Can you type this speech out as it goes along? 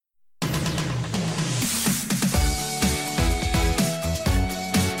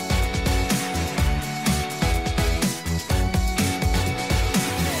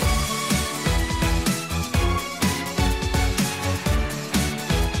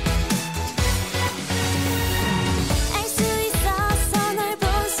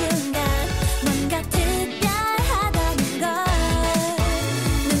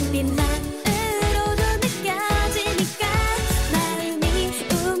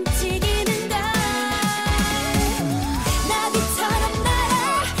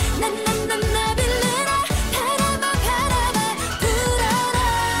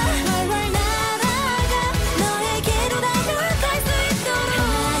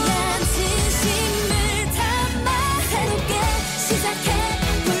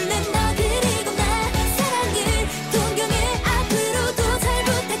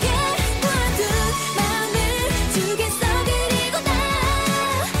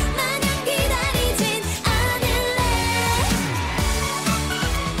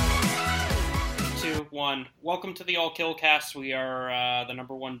everyone. Welcome to the All Kill Cast. We are the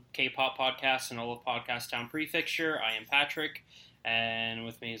number one K-pop podcast in all of Podcast Town Prefecture. I am Patrick, and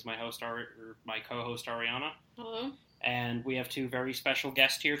with me is my my co-host Ariana. Hello. And we have two very special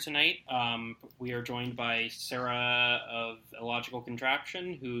guests here tonight. We are joined by Sarah of Illogical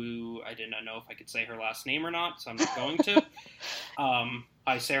Contraption, who I did not know if I could say her last name or not, so I'm not going to.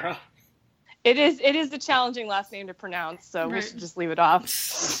 Hi, Sarah. It is the challenging last name to pronounce, so we should just leave it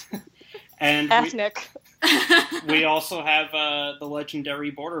off. And Ethnic. We also have the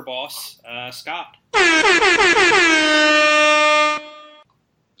legendary border boss, Scott. I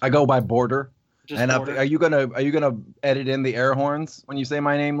go by Border. Just and Border. Are you gonna edit in the air horns when you say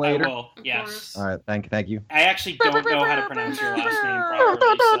my name later? I will. Yes. All right. Thank you. I actually don't know how to pronounce your last name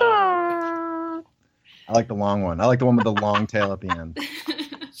properly, so. I like the long one. I like the one with the long tail at the end.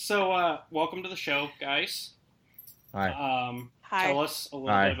 So, welcome to the show, guys. Hi. Hi. Tell us a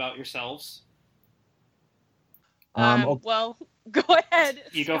little bit about yourselves. Well, go ahead.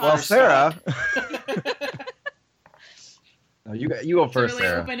 You go Well, first. Sarah. No, you go first, It's a really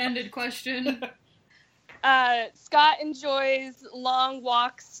Sarah. open-ended question. Scott enjoys long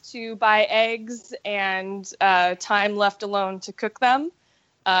walks to buy eggs and time left alone to cook them.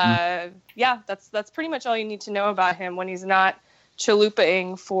 Yeah, that's pretty much all you need to know about him when he's not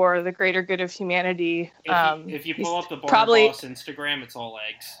chalupaing for the greater good of humanity. If you pull up the Border Boss Instagram, it's all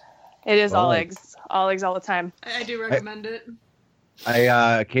eggs. It is all eggs all the time. I do recommend it. I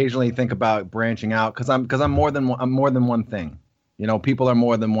occasionally think about branching out because I'm more than one thing. You know, people are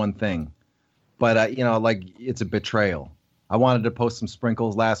more than one thing. But like it's a betrayal. I wanted to post some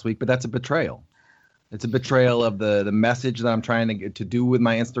sprinkles last week, but that's a betrayal. It's a betrayal of the message that I'm trying to do with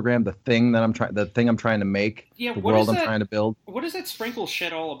my Instagram, the thing I'm trying to make, Yeah, the world I'm trying to build. What is that sprinkle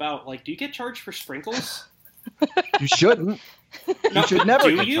shit all about? Like, do you get charged for sprinkles? You shouldn't. No, You should never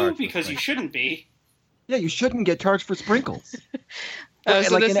do get you? charged for Because you sprinkles. shouldn't be. Yeah, you shouldn't get charged for sprinkles. So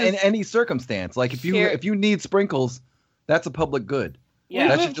like this in is- any circumstance. Like if you need sprinkles, that's a public good. Yeah, we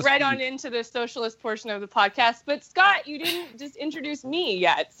that should moved just right be- on into the socialist portion of the podcast, but Scott, you didn't just introduce me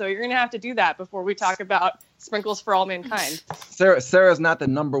yet, so you're going to have to do that before we talk about sprinkles for all mankind. Sarah's not the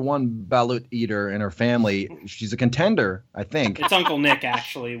number one balut eater in her family. She's a contender, I think. It's Uncle Nick,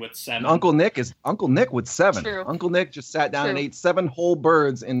 actually, with 7. Uncle Nick with 7. True. Uncle Nick just sat down and True. ate 7 whole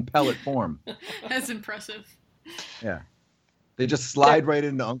birds in pellet form. That's impressive. Yeah. They just slide right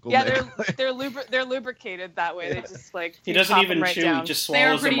into Uncle Yeah, Nick. they're lubricated that way. Yeah. They just like He doesn't pop even them right chew, down. he just They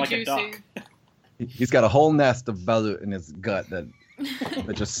are swallows them pretty like a juicy. duck. He's got a whole nest of balut in his gut that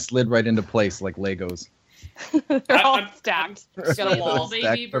just slid right into place like Legos. They're all I'm- stacked. Sweet Got a little wall. Stacked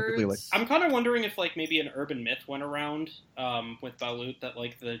baby perfectly birds. I'm kind of wondering if, like, maybe an urban myth went around with balut that,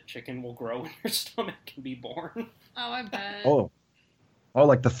 like, the chicken will grow in your stomach and be born. Oh, I bet. Oh,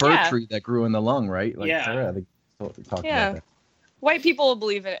 like the fir Yeah. tree that grew in the lung, right? Like Yeah. Sarah, I think talked Yeah. about that. White people will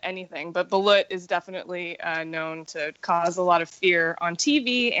believe in anything, but balut is definitely known to cause a lot of fear on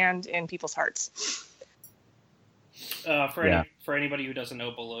TV and in people's hearts. For anybody who doesn't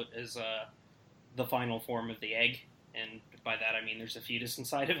know, balut is the final form of the egg, and by that I mean there's a fetus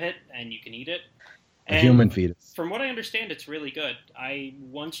inside of it, and you can eat it. A And human fetus. From what I understand, it's really good. I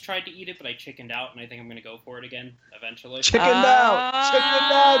once tried to eat it, but I chickened out, and I think I'm going to go for it again eventually. Chickened out! Chickened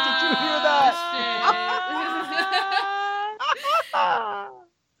out! Did you hear that?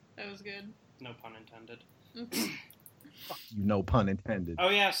 That was good. No pun intended. You know, pun intended. Oh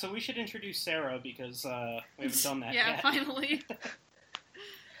yeah, so we should introduce Sarah because we haven't done that Yeah, yet. finally.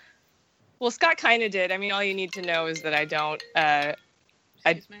 Well, Scott kind of did. I mean, all you need to know is that I don't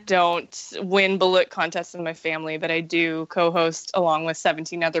Excuse me. don't win balut contests in my family, but I do co-host along with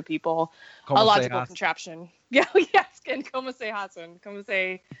 17 other people Como a se logical hace? contraption. Yeah, yes, and como se hacen, como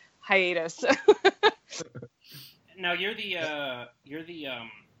se hiatus. Now you're the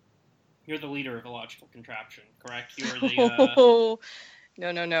leader of Illogical Contraption, correct? You're the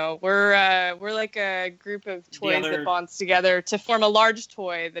No. We're like a group of toys other- that bonds together to form a large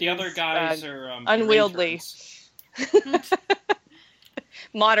toy that the is, other guys are your unwieldy. interns.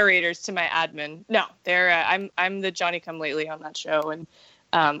 moderators to my admin. No, they're I'm the Johnny Come Lately on that show, and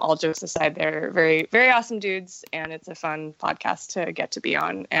all jokes aside, they're very, very awesome dudes, and it's a fun podcast to get to be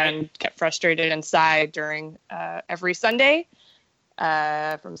on and get frustrated and sigh during every Sunday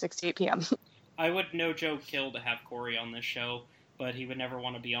from 6 to 8 p.m. I would no joke kill to have Corey on this show, but he would never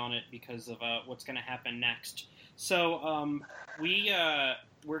want to be on it because of what's going to happen next. So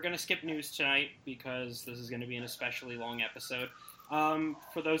we're going to skip news tonight because this is going to be an especially long episode.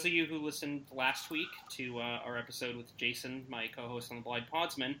 For those of you who listened last week to our episode with Jason, my co-host on the Blind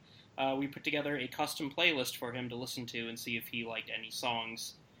Podsman, we put together a custom playlist for him to listen to and see if he liked any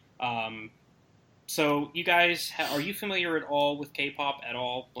songs. So you guys, are you familiar at all with K-pop at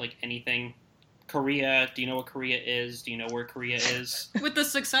all? Like anything? Korea? Do you know what Korea is? Do you know where Korea is? With the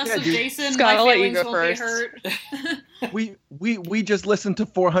success Yeah, of dude. Jason, Scott, I'll my let you feelings go won't first. be hurt. We just listened to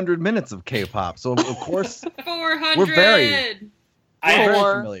 400 minutes of K-pop, so of course 400. We're very- I, we're very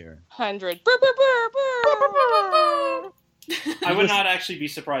Four. familiar. 100. I would not actually be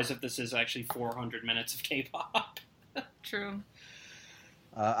surprised if this is actually 400 minutes of K-pop. True.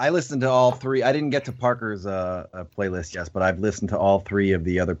 I listened to all three. I didn't get to Parker's playlist yet, but I've listened to all three of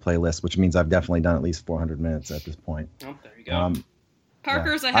the other playlists, which means I've definitely done at least 400 minutes at this point. Oh, there you go.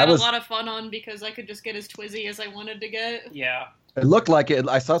 Parker's I I had was- a lot of fun on because I could just get as twizzy as I wanted to get. Yeah. It looked like it.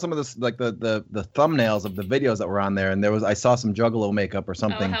 I saw some of this, like the thumbnails of the videos that were on there, and I saw some Juggalo makeup or Oh,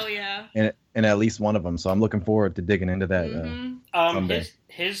 something hell yeah. in at least one of them. So I'm looking forward to digging into that. Mhm. Someday.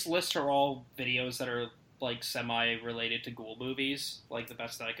 His lists are all videos that are like semi-related to Ghoul movies, like the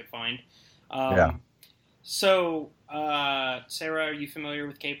best that I could find. Yeah. So, Sarah, are you familiar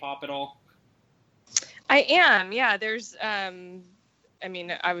with K-pop at all? I am, yeah. There's, I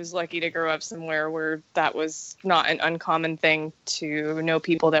mean, I was lucky to grow up somewhere where that was not an uncommon thing to know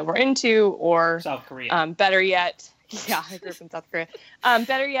people that were into, or South Korea. better yet, yeah, I grew up in South Korea.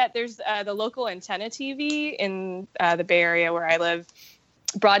 Better yet, there's the local Antenna TV in the Bay Area where I live,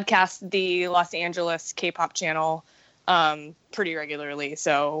 broadcast the Los Angeles K-pop channel pretty regularly.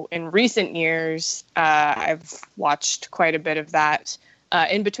 So in recent years, I've watched quite a bit of that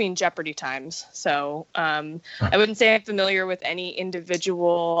in between Jeopardy times. So I wouldn't say I'm familiar with any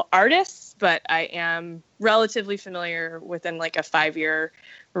individual artists, but I am relatively familiar within like a 5-year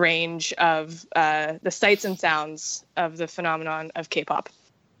range of the sights and sounds of the phenomenon of K-pop.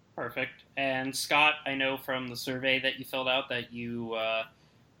 Perfect. And Scott, I know from the survey that you filled out that you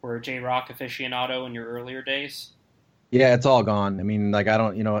were a J-Rock aficionado in your earlier days. Yeah, it's all gone. I mean, like, I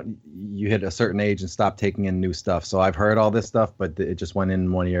don't, you hit a certain age and stop taking in new stuff. So I've heard all this stuff, but it just went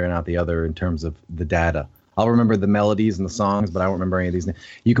in one ear and out the other in terms of the data. I'll remember the melodies and the songs, but I don't remember any of these names.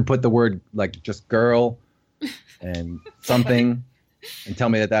 You could put the word, like, just girl and something and tell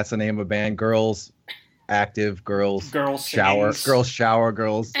me that that's the name of a band. Girls active, girls shower, sings. girls shower,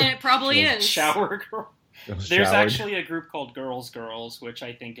 girls. And it probably is. Shower girl. girls There's showered. actually a group called Girls, which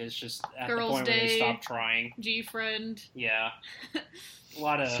I think is just at Girls' the point where they Day. stop trying. G-Friend. Yeah, a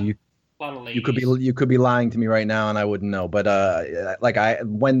lot of So you ladies. You could be lying to me right now, and I wouldn't know. But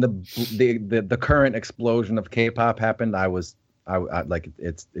when the current explosion of K-pop happened, I like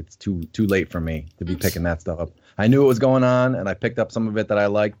it's too late for me to be picking that stuff up. I knew it was going on, and I picked up some of it that I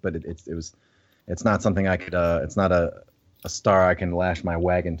liked, but it's not something I could. It's not a star I can lash my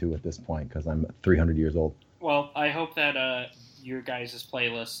wagon to at this point because I'm 300 years old. Well, I hope that your guys'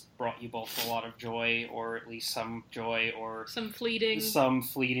 playlist brought you both a lot of joy, or at least some joy, or Some fleeting. some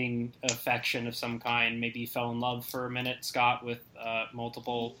fleeting affection of some kind. Maybe you fell in love for a minute, Scott, with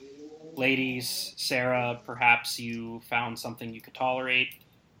multiple ladies. Sarah, perhaps you found something you could tolerate.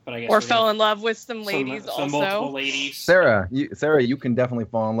 But I guess Or we're fell gonna- in love with some ladies some multiple also. ladies. Sarah, you can definitely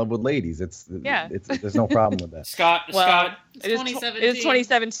fall in love with ladies. Yeah. There's no problem with that. Scott, It's It is 2017. It is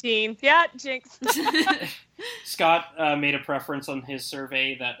 2017. Yeah, jinx. Scott made a preference on his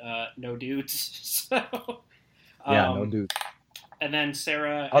survey that no dudes. So, Yeah, no dude. And then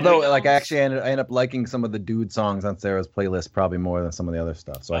Sarah. Although, Anything like, else? I ended up liking some of the dude songs on Sarah's playlist probably more than some of the other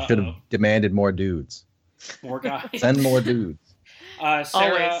stuff. So I should have Uh-oh. demanded more dudes. more guys. Send more dudes. Sarah,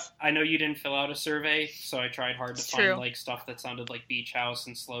 Always. I know you didn't fill out a survey, so I tried hard to It's find true. like stuff that sounded like Beach House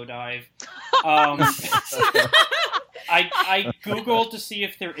and Slow Dive. I googled to see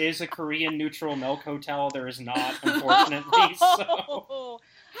if there is a Korean neutral milk hotel. There is not, unfortunately. So.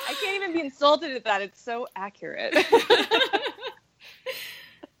 I can't even be insulted at that. It's so accurate.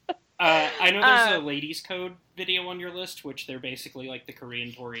 I know there's a ladies' code video on your list, which they're basically like the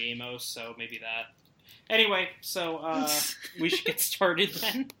Korean Tori Amos, so maybe that. Anyway, so we should get started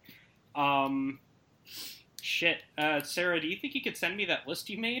then. Sarah, do you think you could send me that list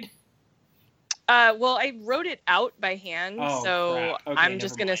you made? Well, I wrote it out by hand, Oh, so crap. Okay, I'm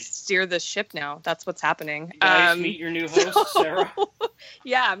just never going mind. to steer the ship now. That's what's happening. Guys, meet your new host, Sarah.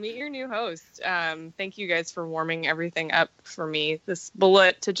 Yeah, meet your new host. Thank you guys for warming everything up for me. This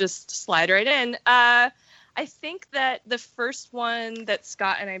bullet to just slide right in. I think that the first one that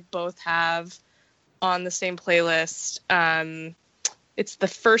Scott and I both have on the same playlist, it's the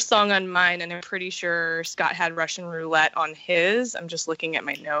first song on mine, and I'm pretty sure Scott had Russian Roulette on his. I'm just looking at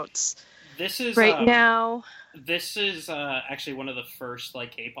my notes This is right now. This is actually one of the first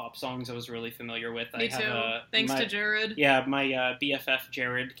like K-pop songs I was really familiar with. Me I have, too. Thanks to Jared. Yeah, my BFF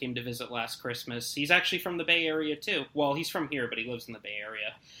Jared came to visit last Christmas. He's actually from the Bay Area too. Well, he's from here, but he lives in the Bay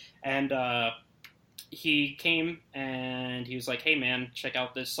Area. And he came and he was like, "Hey man, check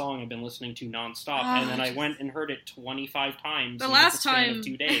out this song I've been listening to nonstop." And then I went and heard it 25 times. The in last the span time, of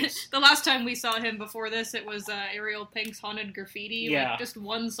 2 days. the last time we saw him before this, it was Ariel Pink's "Haunted Graffiti." Yeah. Like, just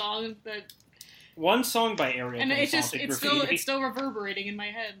one song that. One song by Ariel And Pink's it's Haunted still Graffiti. it's still reverberating in my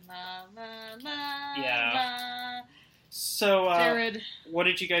head. La, la, la, Yeah. la. So, Jared, what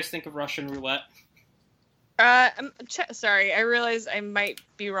did you guys think of Russian Roulette? Sorry, I realize I might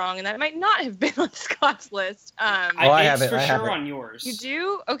be wrong, and that it might not have been on Scott's list. I have It's it, for I have sure it. on yours. You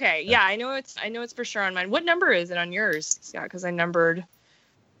do? Okay, yeah, I know it's for sure on mine. What number is it on yours, Scott? Because I numbered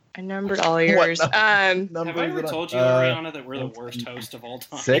all of yours. Have I ever told you, Ariana, that we're the worst host of all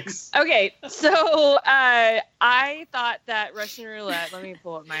time? 6? Okay, so I thought that Russian Roulette. Let me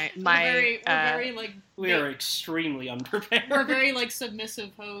pull up my. we're very like We are extremely unprepared. we're very like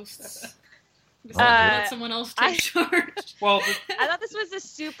submissive hosts. Just Oh, let someone else take charge. Well, I thought this was a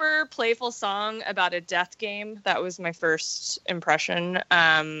super playful song about a death game. That was my first impression.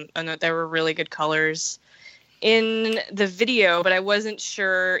 And that there were really good colors in the video, but I wasn't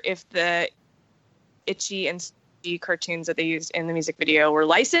sure if the Itchy and Stitchy cartoons that they used in the music video were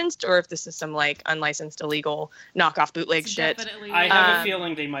licensed, or if this is some like unlicensed, illegal knockoff bootleg It's shit. definitely- I have a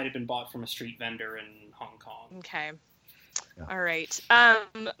feeling they might have been bought from a street vendor in Hong Kong. Okay. Yeah. All right.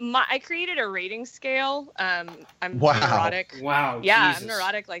 I created a rating scale. I'm Wow. neurotic. Wow. Yeah, Jesus. I'm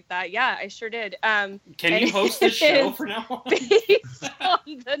neurotic like that. Yeah, I sure did. Can And you host this it show is for now on? based on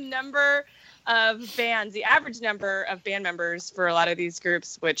the number of bands, the average number of band members for a lot of these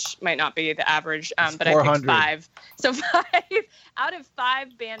groups, which might not be the average, but I picked 400. 5. So 5 out of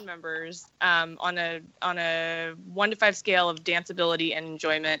 5 band members on a 1 to 5 scale of danceability and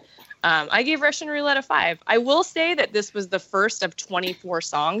enjoyment. I gave Russian Roulette a 5. I will say that this was the first of 24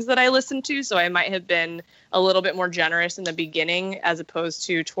 songs that I listened to, so I might have been a little bit more generous in the beginning as opposed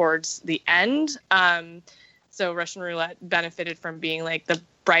to towards the end. So Russian Roulette benefited from being like the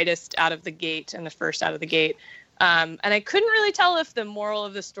brightest out of the gate and the first out of the gate. And I couldn't really tell if the moral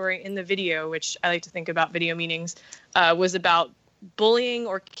of the story in the video, which I like to think about video meanings, was about bullying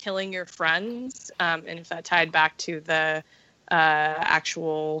or killing your friends, and if that tied back to the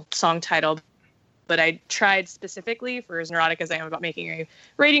actual song title. But I tried specifically, for as neurotic as I am about making a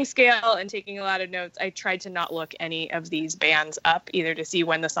rating scale and taking a lot of notes, I tried to not look any of these bands up, either to see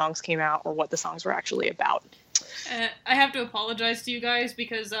when the songs came out or what the songs were actually about. I have to apologize to you guys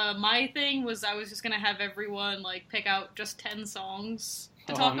because my thing was I was just gonna have everyone like pick out just 10 songs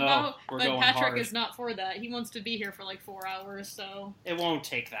to talk about, We're but going Patrick hard. is not for that. He wants to be here for like 4 hours, so It won't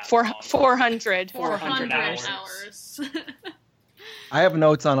take that For long. 400. 400 hours. hours. I have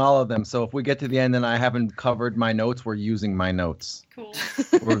notes on all of them, so if we get to the end and I haven't covered my notes, we're using my notes. Cool.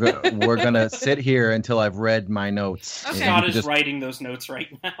 We're gonna sit here until I've read my notes. Okay. And Scott you is just writing those notes right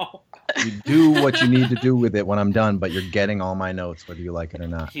now. you do what you need to do with it when I'm done, but you're getting all my notes, whether you like it or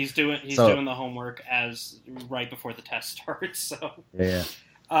not. He's doing So- the homework as right before the test starts. So, Yeah.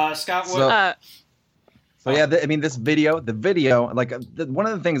 Scott, what? So- So yeah, I mean, the video, like one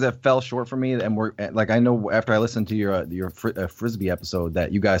of the things that fell short for me, and we're like, I know after I listened to your Frisbee episode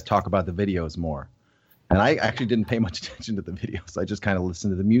that you guys talk about the videos more, and I actually didn't pay much attention to the videos. I just kind of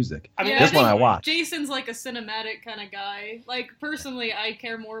listened to the music. I mean, Yeah, This I one I think watched. Jason's like a cinematic kind of guy. Like personally, I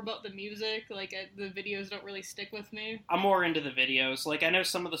care more about the music. Like the videos don't really stick with me. I'm more into the videos. Like, I know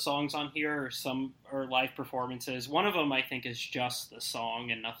some of the songs on here are live performances. One of them, I think, is just the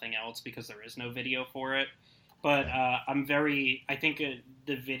song and nothing else because there is no video for it. But I think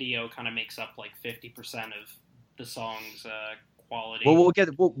the video kind of makes up like 50% of the song's quality. Well, we'll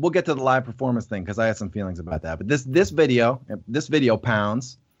get to the live performance thing because I had some feelings about that. But this video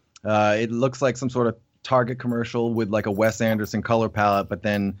pounds. It looks like some sort of Target commercial with like a Wes Anderson color palette, but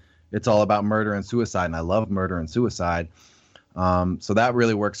then it's all about murder and suicide, and I love murder and suicide. So that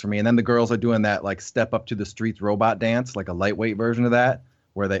really works for me. And then the girls are doing that like Step Up to the Streets robot dance, like a lightweight version of that,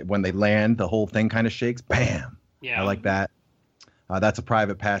 where when they land, the whole thing kind of shakes. Bam! Yeah. I like that. That's a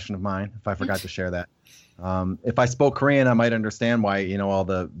private passion of mine. If I forgot to share that. If I spoke Korean, I might understand why all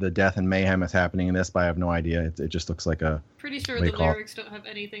the death and mayhem is happening in this, but I have no idea. It just looks like a. Pretty sure What do the you call it? lyrics don't have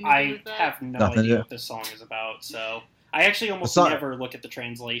anything to do I with that. have no Nothing to idea do. what this song is about, so I actually almost The song- never look at the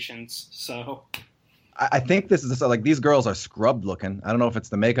translations. So I think this is like these girls are scrubbed looking. I don't know if it's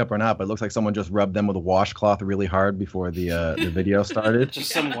the makeup or not, but it looks like someone just rubbed them with a washcloth really hard before the video started.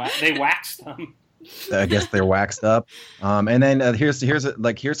 just they waxed them. I guess they're waxed up. And then here's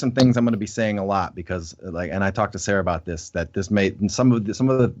some things I'm going to be saying a lot because and I talked to Sarah about this, that this made some of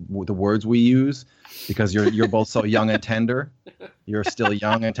the words we use because you're both so young and tender. You're still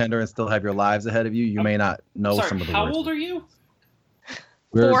young and tender and still have your lives ahead of you. You may not know Sorry, some of the how words. old are you?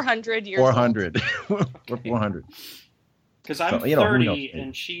 We're 400 years old. 400. We're 400. Because I'm So, you know, who 30 knows?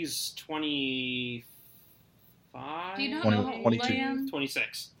 and she's 25. Do you not 20, know how old 22. I am?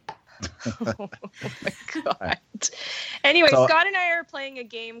 26. Oh my god. Anyway, So- Scott and I are playing a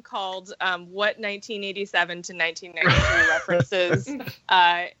game called What 1987 to 1993 References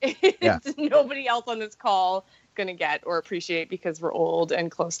it's nobody else on this call gonna get or appreciate because we're old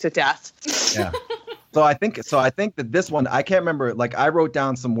and close to death. Yeah. So I think that this one, I can't remember. Like, I wrote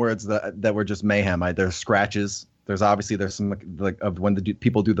down some words that were just mayhem. There's scratches. There's some like of when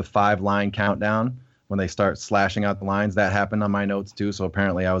people do the 5-line countdown when they start slashing out the lines. That happened on my notes too. So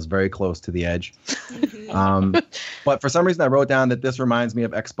apparently I was very close to the edge. But for some reason I wrote down that this reminds me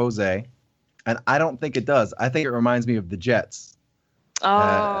of Expose, and I don't think it does. I think it reminds me of the Jets.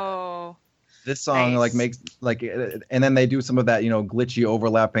 Oh. This song Nice. like makes like, and then they do some of that, you know, glitchy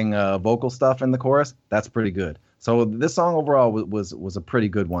overlapping vocal stuff in the chorus. That's pretty good. So this song overall was a pretty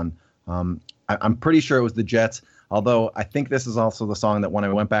good one. I'm pretty sure it was the Jets, although I think this is also the song that when I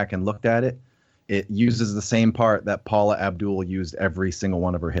went back and looked at it, it uses the same part that Paula Abdul used every single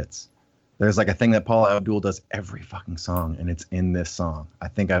one of her hits. There's like a thing that Paula Abdul does every fucking song, and it's in this song. I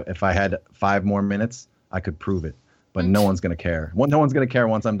think if I had 5 more minutes, I could prove it. But no one's going to care. Well, no one's going to care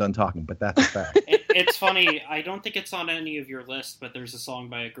once I'm done talking, but that's a fact. It's funny. I don't think it's on any of your list, but there's a song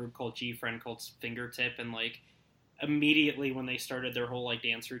by a group called G-Friend called Fingertip, and like immediately when they started their whole like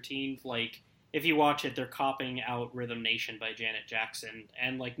dance routine, like if you watch it, they're copying out Rhythm Nation by Janet Jackson,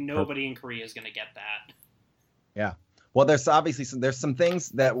 and like nobody in Korea is going to get that. Yeah. Well, there's obviously some things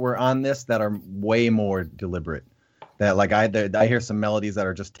that were on this that are way more deliberate. That like I hear some melodies that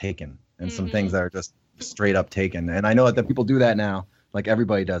are just taken, and some things that are just straight up taken. And I know that people do that now. Like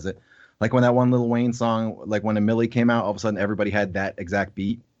everybody does it. Like when that one Lil Wayne song, like when a Millie came out, all of a sudden everybody had that exact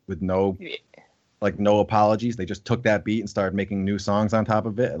beat with no apologies. They just took that beat and started making new songs on top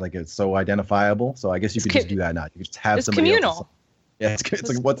of it. Like it's so identifiable. So I guess you could just do that now. You could just have It's somebody communal. else's song. Yeah, it's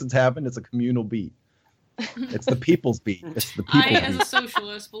like what's happened. It's a communal beat. It's the people's beat. It's the people's I, as beat. a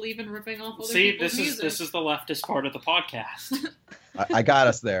socialist, believe in ripping off other See, people's music. this is the leftist part of the podcast. I got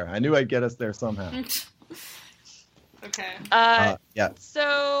us there. I knew I'd get us there somehow. Okay. Yeah.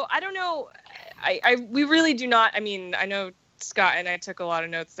 So I don't know. We really do not. I mean, I know Scott and I took a lot of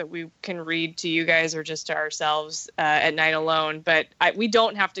notes that we can read to you guys or just to ourselves at night alone. But we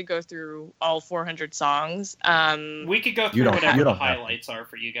don't have to go through all 400 songs. We could go You through don't- whatever you the don't have to. highlights are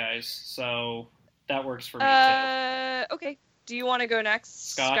for you guys, so that works for me too. Okay. Do you want to go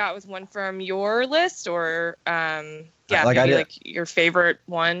next, Scott? with one from your list, or Like maybe I did- like your favorite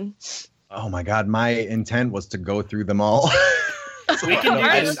one? Oh my God, my intent was to go through them all. We can do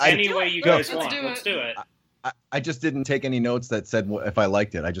I this didn't- I- any way you No. guys want. do Let's it. do it. I just didn't take any notes that said if I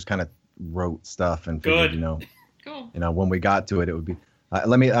liked it. I just kind of wrote stuff and figured, Good. Cool. when we got to it, it would be.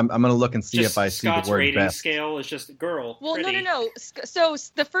 I'm gonna look and see Just if I see Scott's the word rating best. scale is just girl. Well, pretty. no. So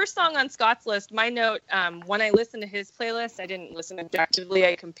the first song on Scott's list, my note, when I listened to his playlist, I didn't listen objectively.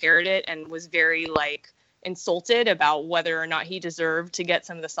 I compared it and was very insulted about whether or not he deserved to get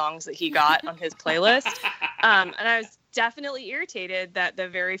some of the songs that he got on his playlist. And I was definitely irritated that the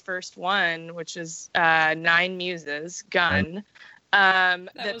very first one, which is Nine Muses, Gun, that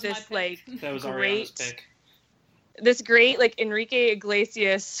was my this pick. That was Ariana's great, pick. this great Enrique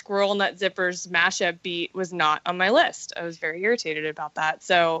Iglesias Squirrel Nut Zippers mashup beat was not on my list. I was very irritated about that.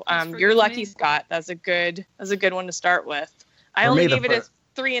 So Please you're forgive lucky, me. Scott. That's a good one to start with. I For only me, the gave it a fir-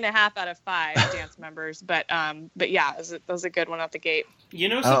 3.5 out of 5 dance members, but yeah, that was a good one out the gate. You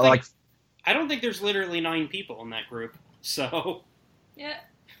know I something? don't like. I don't think there's literally 9 people in that group. So Yeah.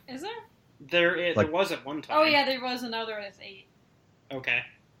 Is there? there Like- was at one time. Oh yeah, there was another. There's 8. Okay.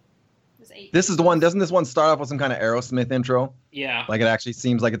 There's 8. This is the one. Doesn't this one start off with some kind of Aerosmith intro? Yeah. Like it actually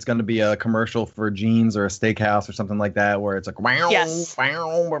seems like it's going to be a commercial for jeans or a steakhouse or something like that, where it's like wow, Yes.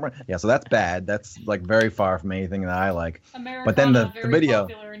 wow. Yeah, so that's bad. That's like very far from anything that I like. Americana, But then the very video-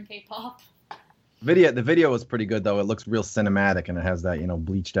 popular in K-pop. The video was pretty good though. It looks real cinematic and it has that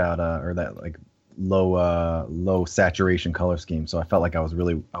bleached out or that low saturation color scheme. So I felt like I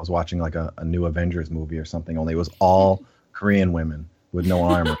was watching like a new Avengers movie or something. Only it was all Korean women with no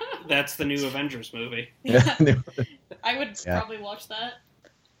armor. That's the new Avengers movie. Yeah. I would Yeah. probably watch that.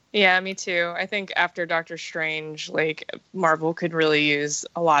 Yeah, me too. I think after Doctor Strange, Marvel could really use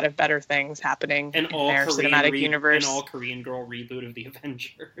a lot of better things happening An in all their Korean cinematic universe. an all Korean girl reboot of the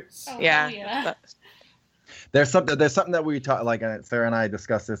Avengers. Oh, Yeah. hell yeah. But- There's something that we talk Sarah and I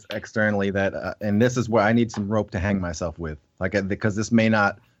discussed this externally and this is where I need some rope to hang myself with, because this may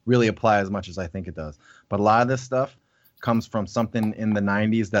not really apply as much as I think it does. But a lot of this stuff comes from something in the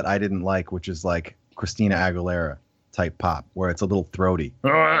 90s that I didn't like, which is like Christina Aguilera. type pop, where it's a little throaty,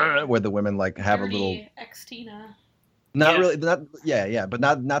 where the women like have Dirty a little. ex-Tina. Not Yeah. really, but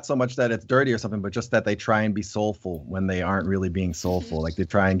not so much that it's dirty or something, but just that they try and be soulful when they aren't really being soulful. Like they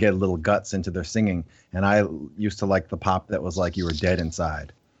try and get a little guts into their singing. And I used to like the pop that was like you were dead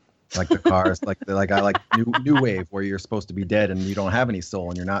inside, like the Cars, I like new wave where you're supposed to be dead and you don't have any soul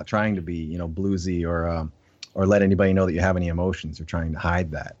and you're not trying to be bluesy or let anybody know that you have any emotions. You're trying to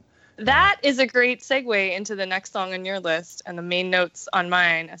hide that. That is a great segue into the next song on your list. And the main notes on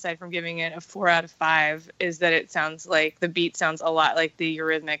mine, aside from giving it a 4 out of 5, is that it sounds like the beat sounds a lot like the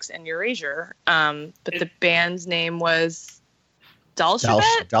Eurythmics and Erasure. But the band's name was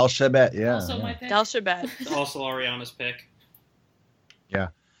Dalshabet? Dalshabet, yeah. Also yeah. my pick. Dalshabet. Also Ariana's pick. Yeah.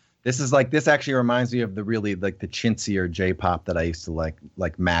 This actually reminds me of the really like the chintzier J-pop that I used to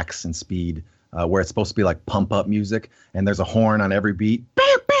like Max and Speed, where it's supposed to be like pump up music and there's a horn on every beat.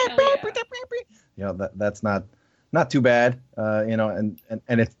 That's not too bad. And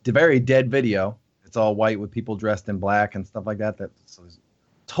it's a very dead video. It's all white with people dressed in black and stuff like that. So there's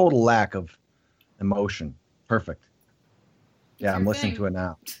total lack of emotion. Perfect. Yeah, I'm listening to it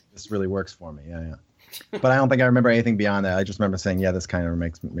now. This really works for me. Yeah. But I don't think I remember anything beyond that. I just remember saying, yeah, this kind of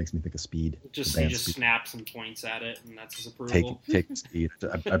makes me think of Speed. He just Speed. snaps and points at it, and that's his approval. Take Speed.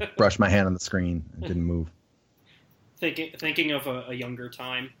 I brushed my hand on the screen. It didn't move. Thinking of a younger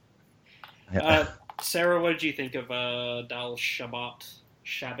time. Yeah. Sarah, what did you think of Dal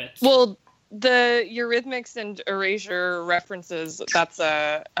Shabbat? Well, the Eurythmics and Erasure references, that's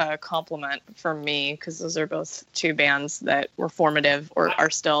a compliment for me, because those are both two bands that were formative or are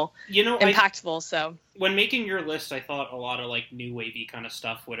still impactful. So when making your list, I thought a lot of like new wavy kind of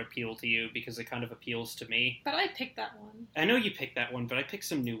stuff would appeal to you because it kind of appeals to me. But I picked that one. I know you picked that one, but I picked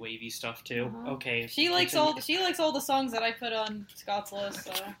some new wavy stuff too. Uh-huh. Okay. She likes all the songs that I put on Scott's list,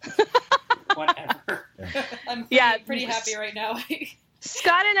 so whatever. I'm pretty happy right now.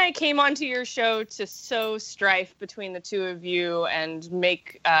 Scott and I came onto your show to sow strife between the two of you and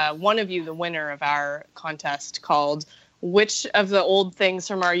make one of you the winner of our contest called "Which of the Old Things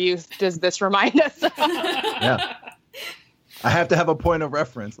from Our Youth Does This Remind Us of?" Yeah. I have to have a point of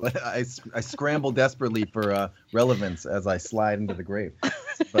reference. I scramble desperately for relevance as I slide into the grave.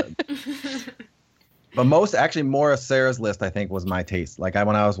 But more of Sarah's list, I think, was my taste. Like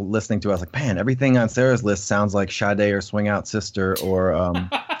when I was listening to it, I was like, man, everything on Sarah's list sounds like Sade or Swing Out Sister or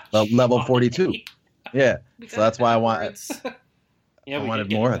Level 42. Yeah. So that's why I want. Yeah, I we wanted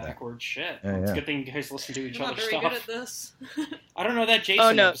did get more it of that. backwards. Shit. Yeah, It's a yeah. good thing you guys listen to each I'm not other's very stuff. good at this. I don't know, that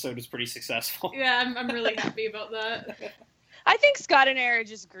Jason no. episode was pretty successful. Yeah, I'm really happy about that. I think Scott and I are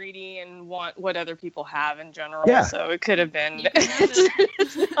just greedy and want what other people have in general. Yeah. So it could have been. You can have it.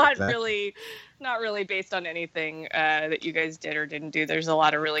 It's not really based on anything that you guys did or didn't do. There's a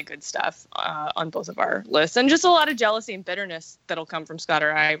lot of really good stuff on both of our lists, and just a lot of jealousy and bitterness that'll come from Scott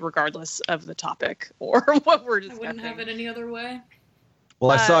or I, regardless of the topic or what we're I discussing. wouldn't have it any other way.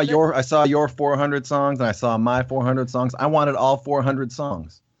 Well, I saw your 400 songs and I saw my 400 songs. I wanted all 400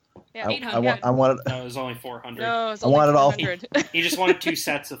 songs. Yeah, I- 800. I wanted. No, it was only 400. No, it's I only wanted all- 400. He just wanted 2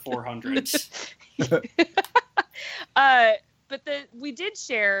 sets of 400s. But we did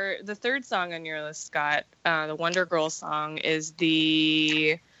share the third song on your list, Scott. The Wonder Girls song is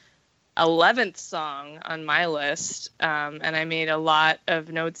the 11th song on my list. And I made a lot of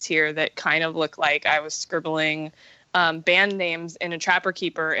notes here that kind of look like I was scribbling band names in a Trapper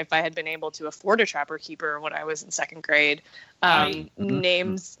Keeper if I had been able to afford a Trapper Keeper when I was in 2nd grade.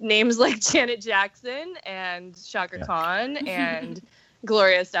 Names like Janet Jackson and Shaka Khan and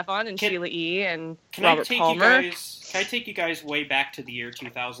Gloria Estefan and Sheila E. and Robert Palmer. Can I take you guys way back to the year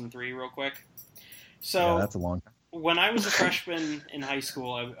 2003 real quick? So Yeah, that's a long time. when I was a freshman in high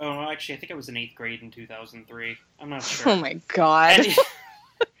school, I think I was in 8th grade in 2003. I'm not sure. Oh my God. I'm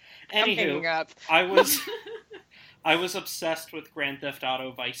hanging Anywho, up. I was obsessed with Grand Theft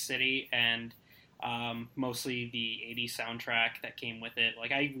Auto Vice City and mostly the 80s soundtrack that came with it.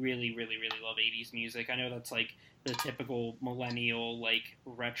 Like, I really, really, really love 80s music. I know that's like the typical millennial, like,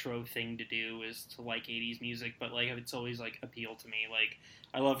 retro thing to do is to like 80s music, but like it's always like appealed to me. Like,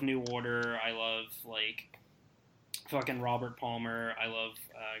 I love New Order. I love like fucking Robert Palmer. I love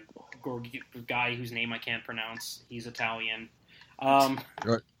guy whose name I can't pronounce. He's Italian.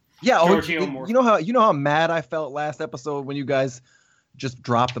 Yeah, Giorgio Moroder. you know how mad I felt last episode when you guys just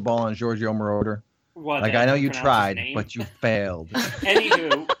dropped the ball on Giorgio Moroder. What, Like, that I know you you pronounce his tried, name? but you failed.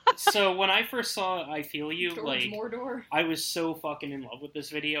 Anywho, so when I first saw I Feel You, George like, Mordor. I was so fucking in love with this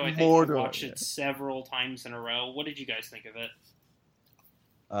video. I think Mordor, I watched yeah. it several times in a row. What did you guys think of it?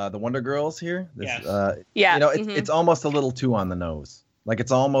 The Wonder Girls here. Yes. Yeah. It's almost a little too on the nose. Like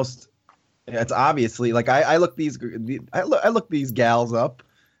it's almost It's obviously like I look these gals up,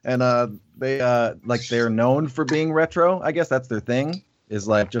 and they're known for being retro. I guess that's their thing, is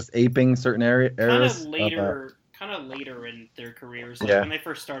like just aping certain eras. Kind of later in their careers. Like when they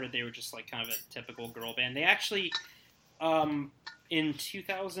first started, they were just like kind of a typical girl band. They actually, in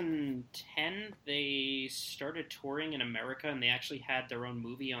 2010, they started touring in America, and they actually had their own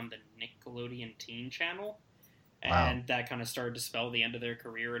movie on the Nickelodeon Teen Channel. And that kind of started to spell the end of their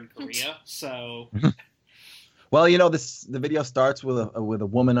career in Korea. So, well, the video starts with a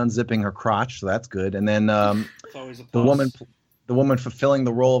woman unzipping her crotch, so that's good. And then it's always a the woman fulfilling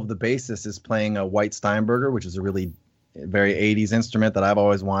the role of the bassist is playing a White Steinberger, which is a really very 80s instrument that I've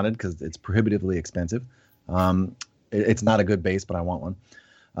always wanted because it's prohibitively expensive. It's not a good bass, but I want one.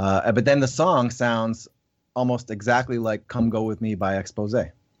 But then the song sounds almost exactly like "Come Go With Me" by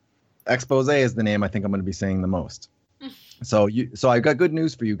Exposé. Exposé is the name I think I'm going to be saying the most. So I've got good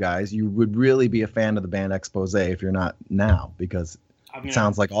news for you guys. You would really be a fan of the band Exposé if you're not now, because it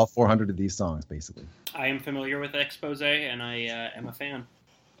sounds like all 400 of these songs, basically. I am familiar with Exposé, and I am a fan.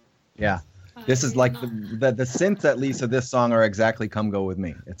 Yeah. This is like the synths, at least, of this song are exactly "Come Go With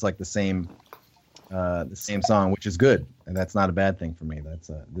Me." It's like the same song, which is good, and that's not a bad thing for me.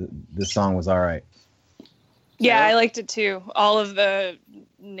 That's this song was all right. Yeah, I liked it too. All of the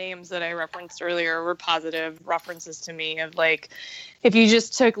names that I referenced earlier were positive references to me of like, if you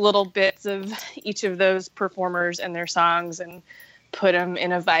just took little bits of each of those performers and their songs and put them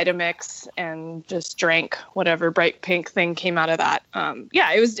in a Vitamix and just drank whatever bright pink thing came out of that.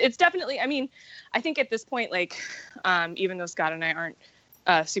 It's definitely, I mean, I think at this point, like, even though Scott and I aren't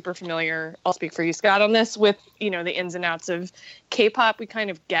super familiar, I'll speak for you, Scott, on this, with, the ins and outs of K-pop, we kind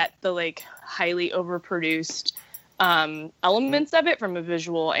of get the like highly overproduced elements of it from a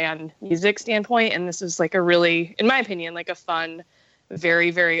visual and music standpoint. And this is like a really, in my opinion, like a fun,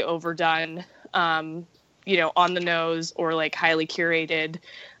 very, very overdone, on the nose or like highly curated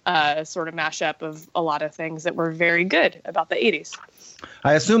sort of mashup of a lot of things that were very good about the 80s.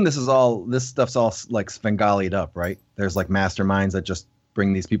 I assume this stuff's all like Svengali'd up, right? There's like masterminds that just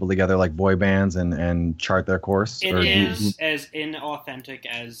bring these people together like boy bands and chart their course. It is as inauthentic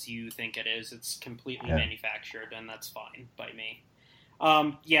as you think it is. It's completely manufactured, and that's fine by me.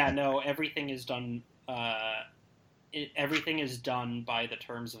 Everything is done. Everything is done by the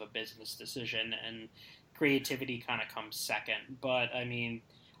terms of a business decision, and creativity kind of comes second. But I mean,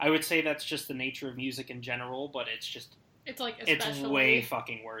 I would say that's just the nature of music in general. But it's way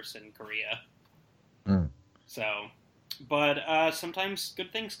fucking worse in Korea. So. But sometimes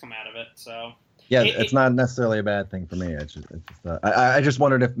good things come out of it. So it's not necessarily a bad thing for me. I just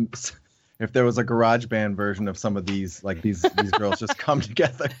wondered if there was a garage band version of some of these, like these girls just come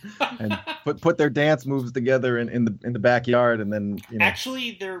together and put their dance moves together in the backyard, and then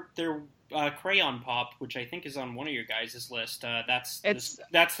Actually, they're Crayon Pop, which I think is on one of your guys' list. That's the there's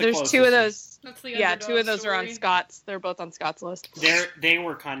closest. Two of those. That's the two of those are on Scott's. They're both on Scott's list. They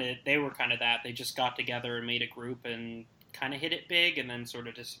were kind of that. They just got together and made a group and kind of hit it big, and then sort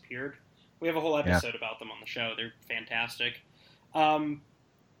of disappeared. We have a whole episode about them on the show. They're fantastic.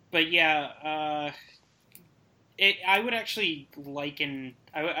 But yeah, I would actually liken.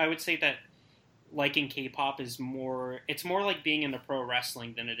 I would say that liking K-pop is more. It's more like being into pro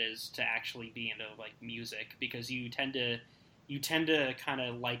wrestling than it is to actually be into like music, because you tend to kind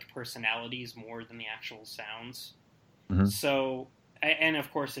of like personalities more than the actual sounds. Mm-hmm. So, and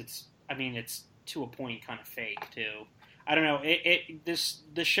of course, it's to a point kind of fake too. I don't know.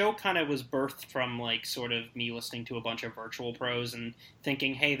 The show kind of was birthed from like sort of me listening to a bunch of Virtual Pros and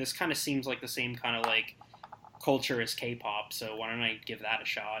thinking, hey, this kind of seems like the same kind of like culture as K-pop, so why don't I give that a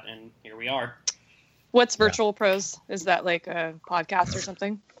shot? And here we are. What's Virtual Pros? Is that like a podcast or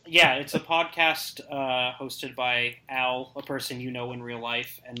something? Yeah, it's a podcast hosted by Al, a person you know in real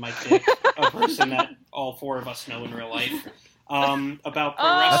life, and Mike Dick, a person that all four of us know in real life, about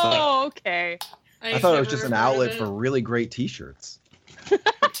pro wrestling. Oh, okay. I thought it was just an outlet for really great T-shirts.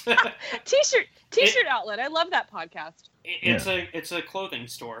 T-shirt outlet. I love that podcast. It's a clothing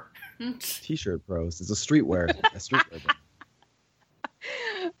store. T-shirt Pros. It's a streetwear.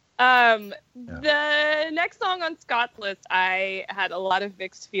 The next song on Scott's list, I had a lot of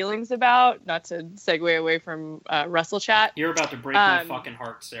mixed feelings about. Not to segue away from Wrestle Chat. You're about to break my fucking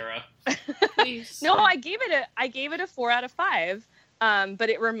heart, Sarah. Please. No, I gave it a 4 out of 5. But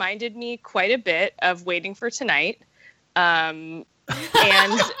it reminded me quite a bit of Waiting for Tonight. And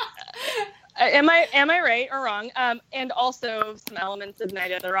am I right or wrong? And also some elements of Night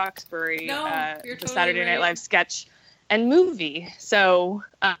at the Roxbury, you're the totally Saturday Night right. Live sketch and movie. So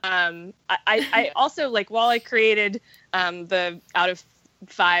I also, like, while I created the out of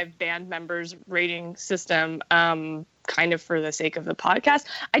 5 band members rating system, kind of for the sake of the podcast.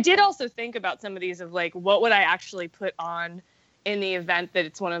 I did also think about some of these of like, what would I actually put on in the event that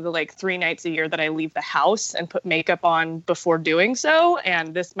it's one of the like 3 nights a year that I leave the house and put makeup on before doing so.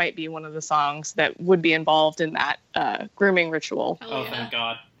 And this might be one of the songs that would be involved in that grooming ritual. Oh, thank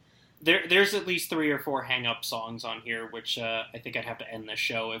God. There's at least 3 or 4 hang-up songs on here, which I think I'd have to end the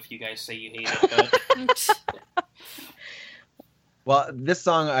show if you guys say you hate it. But... Well, this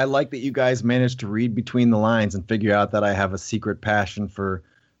song, I like that you guys managed to read between the lines and figure out that I have a secret passion for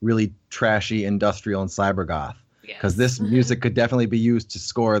really trashy industrial and cybergoth. Because this music could definitely be used to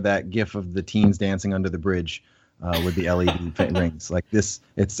score that gif of the teens dancing under the bridge with the LED rings. Like this,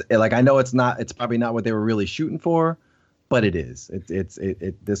 it's like, I know it's probably not what they were really shooting for, but it is.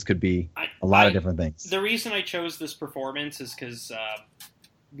 This could be a lot of different things. The reason I chose this performance is because,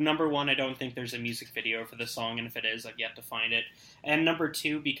 number one, I don't think there's a music video for this song, and if it is, I've yet to find it. And number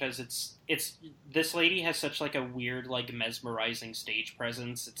two, because it's this lady has such like a weird, like mesmerizing stage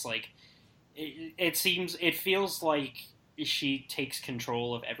presence. It's like it feels like she takes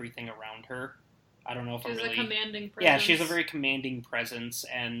control of everything around her. I don't know if she's I'm really... a commanding presence. Yeah, she's a very commanding presence,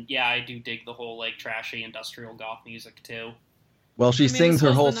 and yeah, I do dig the whole like trashy industrial goth music too. Well, she sings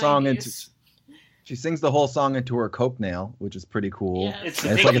her whole song into... She sings the whole song into her coke nail, which is pretty cool. Yes.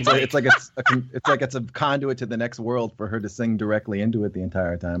 It's like it's a conduit to the next world for her to sing directly into it the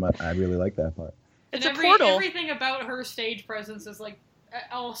entire time. I really like that part. It's a portal. Everything about her stage presence is like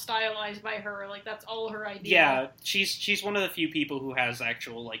all stylized by her. Like that's all her idea. Yeah, she's one of the few people who has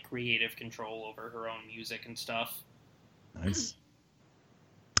actual like creative control over her own music and stuff. Nice.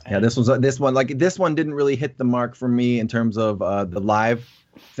 Yeah, this one didn't really hit the mark for me in terms of the live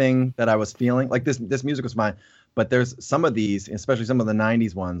thing that I was feeling. Like this music was fine, but there's some of these, especially some of the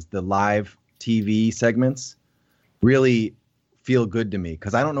 90s ones, the live TV segments really feel good to me,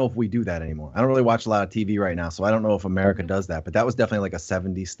 because I don't know if we do that anymore. I don't really watch a lot of TV right now, so I don't know if America does that, but that was definitely like a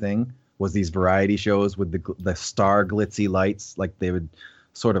 70s thing, was these variety shows with the star glitzy lights, like they would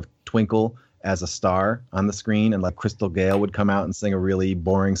sort of twinkle as a star on the screen, and like Crystal Gale would come out and sing a really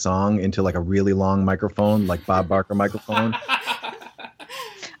boring song into like a really long microphone, like Bob Barker microphone.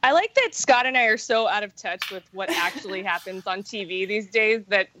 I like that Scott and I are so out of touch with what actually happens on TV these days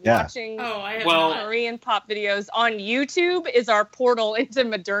that watching Korean pop videos on YouTube is our portal into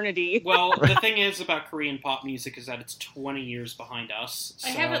modernity. Well, the thing is about Korean pop music is that it's 20 years behind us. So...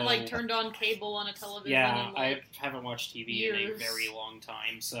 I haven't like turned on cable on a television. Yeah, in, like, I haven't watched TV years. in a very long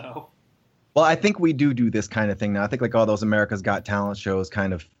time, so... Well, I think we do this kind of thing now. I think like all those America's Got Talent shows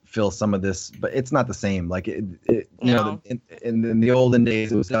kind of fill some of this, but it's not the same. Like you know, in the olden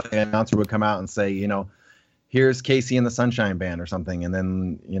days, it was definitely an announcer would come out and say, you know, here's Casey and the Sunshine Band or something, and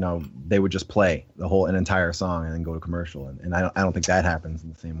then you know they would just play an entire song and then go to commercial, and I don't think that happens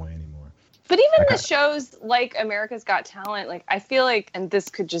in the same way anymore. But even the shows like America's Got Talent, like I feel like, and this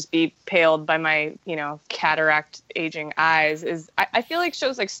could just be paled by my, you know, cataract aging eyes, is I feel like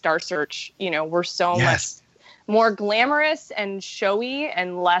shows like Star Search, you know, were so much more glamorous and showy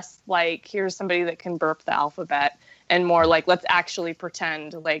and less like, here's somebody that can burp the alphabet, and more like, let's actually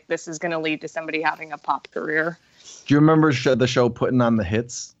pretend like this is going to lead to somebody having a pop career. Do you remember the show Putting on the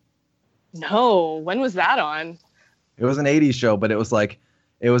Hits? No. When was that on? It was an 80s show, but it was like,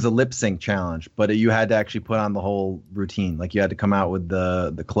 it was a lip sync challenge, but you had to actually put on the whole routine. Like you had to come out with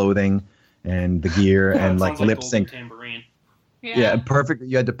the clothing and the gear and like lip sync. Yeah, perfect.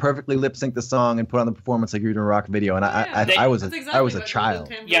 You had to perfectly lip sync the song and put on the performance like you were doing a rock video. And I was a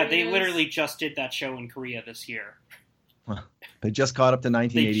child. Yeah, they literally just did that show in Korea this year. They just caught up to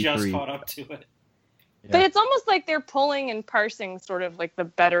 1983. They just caught up to it. Yeah. But it's almost like they're pulling and parsing sort of like the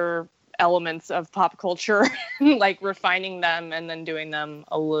better elements of pop culture, like refining them and then doing them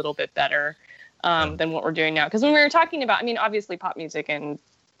a little bit better than what we're doing now. Because when we were talking about, I mean, obviously pop music in,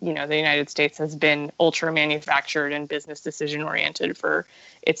 you know, the United States has been ultra manufactured and business decision oriented for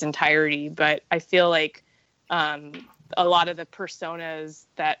its entirety. But I feel like a lot of the personas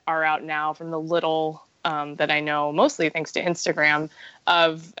that are out now, from the little that I know, mostly thanks to Instagram,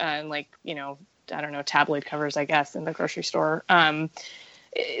 of like, you know, I don't know, tabloid covers, I guess, in the grocery store.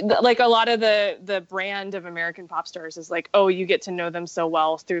 Like a lot of the brand of American pop stars is like, oh, you get to know them so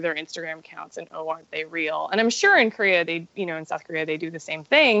well through their Instagram accounts, and oh, aren't they real? And I'm sure in Korea, in South Korea, they do the same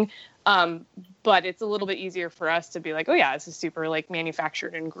thing. But it's a little bit easier for us to be like, oh yeah, this is super like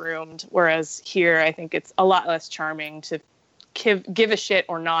manufactured and groomed. Whereas here, I think it's a lot less charming to give a shit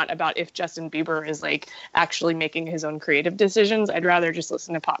or not about if Justin Bieber is like actually making his own creative decisions. I'd rather just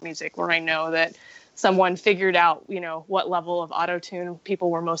listen to pop music where I know that someone figured out, what level of auto-tune people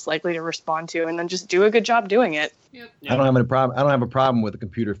were most likely to respond to, and then just do a good job doing it. Yep. Yeah. I don't have a problem with the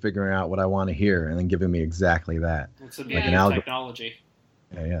computer figuring out what I want to hear and then giving me exactly that. It's a Like big an technology.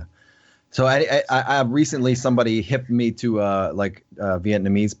 Yeah. So I recently somebody hipped me to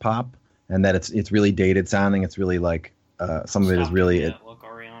Vietnamese pop, and that it's really dated sounding. It's really like some of it is really Look,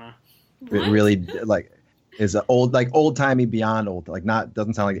 Ariana. it really like is old timey beyond old, like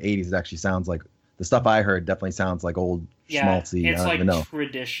doesn't sound like the 80s. It actually sounds like the stuff I heard definitely sounds like old schmaltzy. It's I don't like even know.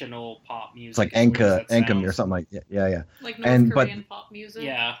 traditional pop music. It's like as weird as that Enkum or sounds. something like yeah. Like North but- Korean pop music.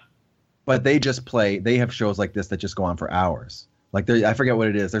 Yeah. But they have shows like this that just go on for hours. Like I forget what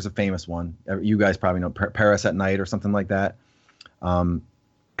it is. There's a famous one. You guys probably know Paris at Night or something like that. And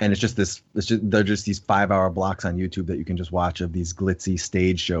they're just these 5-hour blocks on YouTube that you can just watch of these glitzy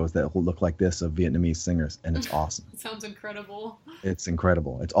stage shows that will look like this of Vietnamese singers, and it's awesome. It sounds incredible. It's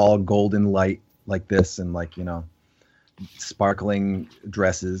incredible. It's all golden light like this, and sparkling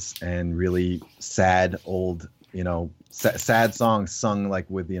dresses, and really sad old sad songs sung like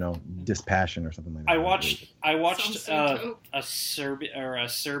with dispassion or something like that. I watched Sounds so dope. a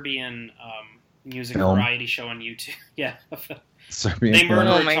Serbian music Film? variety show on YouTube. Yeah. Serbian They film. murdered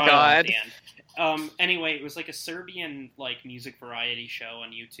Oh a my child God. at the end. Anyway, it was like a Serbian music variety show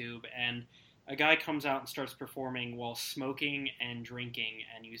on YouTube, and a guy comes out and starts performing while smoking and drinking,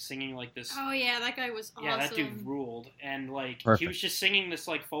 and he was singing like this. Oh yeah, that guy was awesome. Yeah, that dude ruled, and he Perfect. was just singing this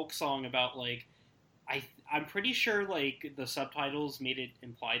folk song about I'm pretty sure the subtitles made it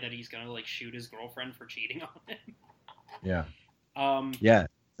imply that he's gonna shoot his girlfriend for cheating on him. Yeah. Yeah,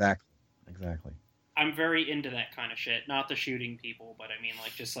 Exactly. I'm very into that kind of shit. Not the shooting people, but I mean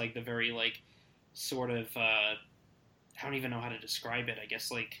just the very sort of I don't even know how to describe it. I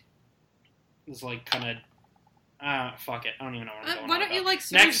guess it's kind of fuck it. I don't even know where I'm going. Why with don't you that. like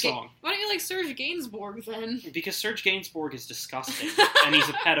Serge Next song? Why don't you like Serge Gainsbourg then? Because Serge Gainsbourg is disgusting and he's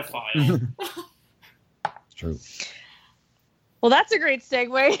a pedophile. It's true. Well, that's a great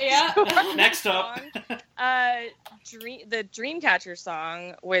segue. Yeah. to our Next up. song. The Dreamcatcher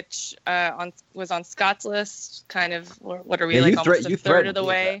song, which was on Scott's list, kind of. What are we Yeah, almost a third of the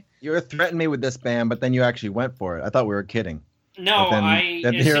way? You threatened me with this band, but then you actually went for it. I thought we were kidding. No, But then-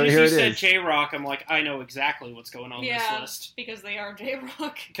 then as here- soon as here you it said is. J-Rock, I'm like, I know exactly what's going on Yeah. this list. Because they are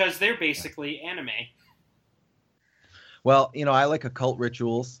J-Rock. Because they're basically anime. Well, I like occult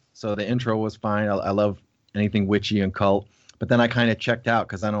rituals, so the intro was fine. I love anything witchy and cult, but then I kind of checked out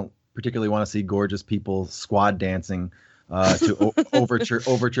because I don't particularly want to see gorgeous people squad dancing to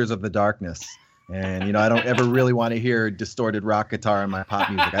overtures of the darkness, and I don't ever really want to hear distorted rock guitar in my pop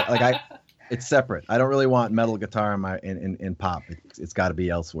music. It's separate. I don't really want metal guitar in pop. It's got to be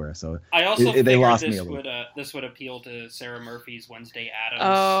elsewhere. So I also they figured lost me this a little. this would appeal to Sarah Murphy's Wednesday Addams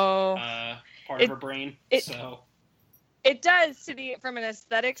Oh, part of her brain. it- it does from an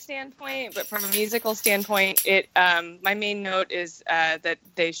aesthetic standpoint, but from a musical standpoint, my main note is that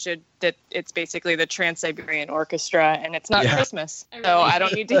it's basically the Trans-Siberian Orchestra, and it's not Yeah. Christmas, I so really I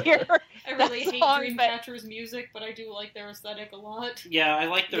don't need to hear. I really that hate song, but- Dreamcatcher's music, but I do like their aesthetic a lot. Yeah, I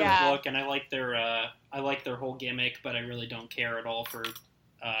like their Yeah. look and I like their whole gimmick, but I really don't care at all for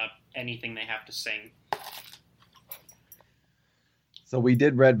anything they have to sing. So we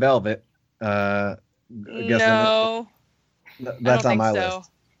did Red Velvet. I guess No, that's I don't on think my so.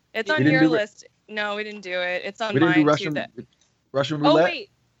 list. It's We on didn't your do list. No, we didn't do it. It's on We didn't mine do Russian too. Russian Oh roulette. wait,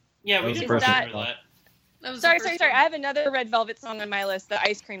 Yeah, That we was did the first Russian one. roulette. That was sorry. the first I one. have another Red Velvet song on my list, the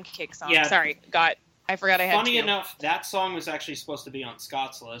Ice Cream Cake song. Yeah. Sorry, I forgot I had Funny two. enough, that song was actually supposed to be on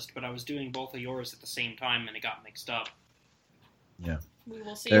Scott's list, but I was doing both of yours at the same time and it got mixed up. We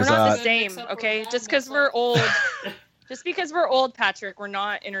will see. There's, We're not uh, the same, okay? Just because we're old, Patrick, we're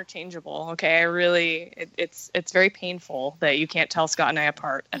not interchangeable, okay? It's very painful that you can't tell Scott and I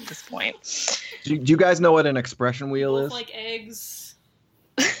apart at this point. Do you guys know what an expression wheel Both is? like eggs.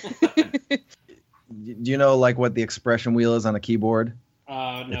 Do you know what the expression wheel is on a keyboard?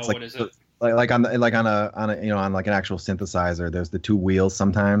 No, It's what is it? Like on an actual synthesizer, there's the two wheels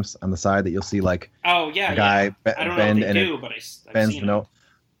sometimes on the side that you'll see Oh, yeah, a guy yeah. I don't know bend what and they it do, but I've bends seen the note.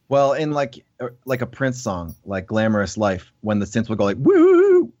 Well, in like a Prince song, like "Glamorous Life," when the synths will go like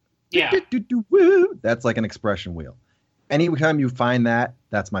 "woo," Yeah. woo, that's like an expression wheel. Anytime you find that,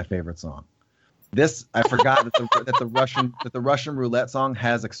 that's my favorite song. This I forgot that the Russian roulette song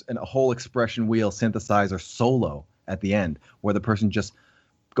has a whole expression wheel synthesizer solo at the end, where the person just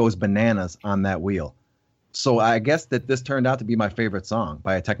goes bananas on that wheel. So I guess that this turned out to be my favorite song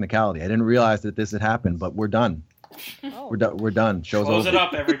by a technicality. I didn't realize that this had happened, but we're done. Oh. We're done. Show's Close over. it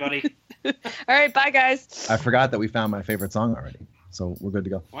up, everybody. All right, bye guys. I forgot that we found my favorite song already. So we're good to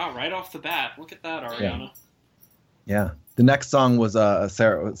go. Wow, right off the bat. Look at that, Ariana. Yeah. The next song was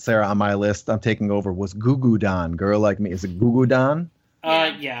Sarah on my list. I'm taking over was Goo Goo Don. Girl Like Me. Is it Goo Goo Don?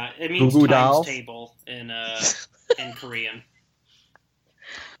 Yeah. It means Goo Goo times dolls? table in Korean.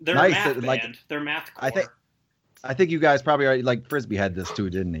 They're Nice, math like, band. They're math core. I think you guys probably already, like, Frisbee had this too,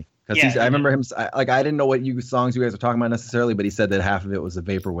 didn't he? Because Yeah, I remember him, I didn't know what songs you guys were talking about necessarily, but he said that half of it was a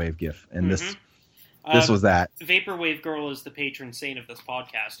Vaporwave GIF. And this was that. Vaporwave Girl is the patron saint of this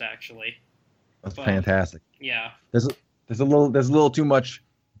podcast, actually. That's fantastic. Yeah. There's a little too much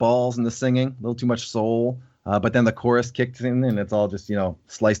balls in the singing, a little too much soul. But then the chorus kicks in, and it's all just,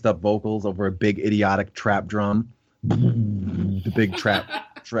 sliced up vocals over a big idiotic trap drum. The big trap.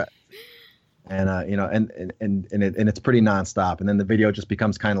 And and it's pretty nonstop. And then the video just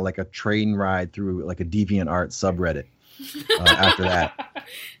becomes kind of like a train ride through like a DeviantArt subreddit. After that,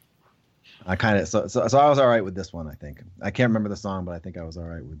 I kind of so I was all right with this one. I think I can't remember the song, but I think I was all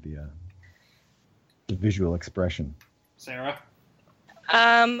right with the visual expression. Sarah?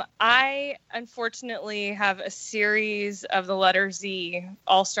 I unfortunately have a series of the letter Z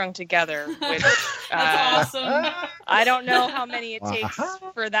all strung together. Which, That's awesome. I don't know how many it takes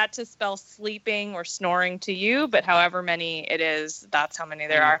for that to spell sleeping or snoring to you, but however many it is, that's how many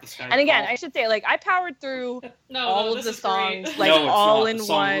there are. And again, I should say, like, I powered through all of the songs, like, all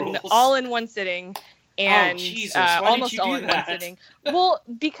in one sitting. And Jesus. Why almost did you all do in that? one sitting. Well,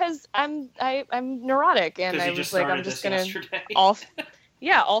 because I'm neurotic, and I was like, I'm just gonna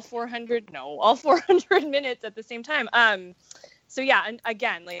all 400 minutes at the same time. So yeah, and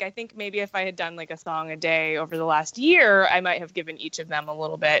again, like, I think maybe if I had done like a song a day over the last year, I might have given each of them a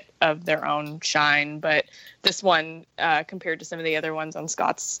little bit of their own shine. But this one, compared to some of the other ones on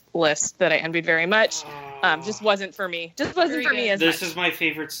Scott's list that I envied very much, just wasn't for me. Just wasn't for me as much. This is my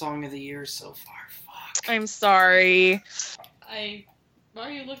favorite song of the year so far. Fuck. I'm sorry. Why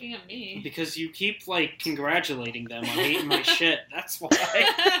are you looking at me? Because you keep, like, congratulating them on hating my shit. That's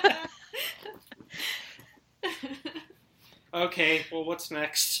why. Okay, well, what's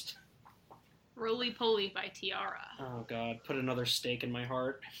next? Roly Poly by Tiara. Oh, God. Put another stake in my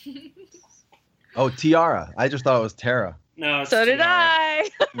heart. Oh, Tiara. I just thought it was Tara. No, it's So did Tiara.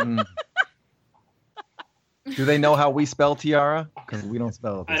 I. Do they know how we spell Tiara? Because we don't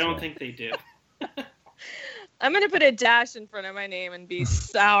spell it this I don't way. think they do. I'm going to put a dash in front of my name and be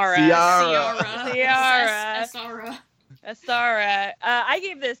Sarah. Ciara. Ciara. Sarah. Sarah. I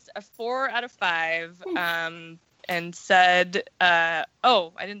gave this a 4 out of 5. And said, I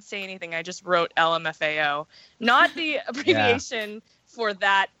didn't say anything. I just wrote LMFAO. Not the abbreviation for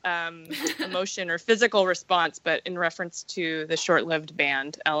that emotion or physical response, but in reference to the short-lived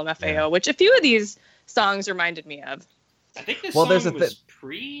band LMFAO, which a few of these songs reminded me of. I think this song was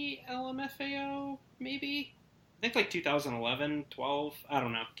pre-LMFAO, maybe? I think like 2011, 12. I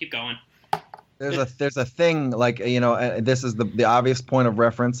don't know. Keep going. There's a thing, like, this is the obvious point of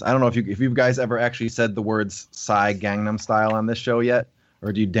reference. I don't know if you guys ever actually said the words Psy Gangnam Style on this show yet,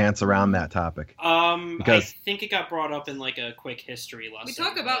 or do you dance around that topic? I think it got brought up in like a quick history lesson. We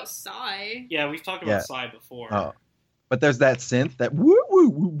talk about Psy. Yeah, we've talked about Psy before. Oh, but there's that synth that woo woo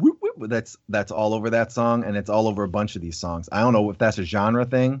woo woo woo. That's all over that song, and it's all over a bunch of these songs. I don't know if that's a genre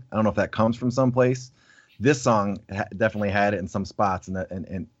thing. I don't know if that comes from someplace. This song definitely had it in some spots,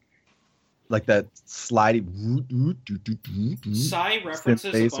 and like that sliding. Psy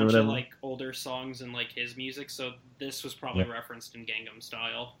references a bunch of like older songs and like his music, so this was probably referenced in Gangnam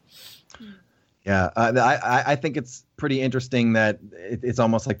Style. Yeah, I think it's pretty interesting that it's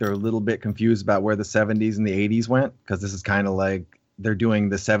almost like they're a little bit confused about where the 70s and the 80s went, because this is kind of like they're doing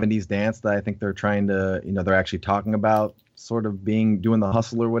the 70s dance that I think they're trying to, they're actually talking about sort of doing the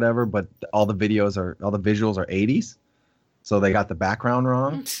hustle or whatever, but all the visuals are 80s. So they got the background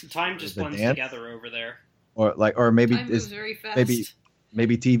wrong. Time just blends together over there. Or maybe Time moves very fast.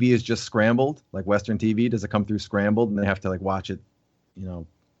 maybe TV is just scrambled, like Western TV. Does it come through scrambled, and they have to like watch it,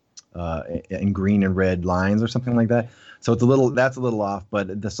 in green and red lines or something like that. So that's a little off.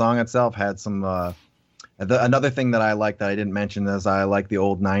 But the song itself had some. Another thing that I like that I didn't mention is I like the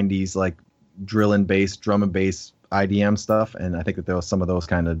old '90s like drill and bass, drum and bass IDM stuff, and I think that there was some of those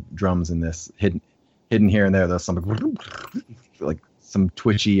kind of drums in this hidden here and there. There's some like some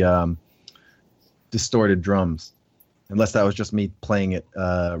twitchy, distorted drums. Unless that was just me playing it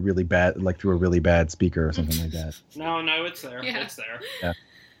really bad, like through a really bad speaker or something like that. No, it's there. Yeah. It's there. Yeah,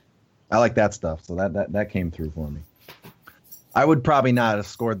 I like that stuff. So that came through for me. I would probably not have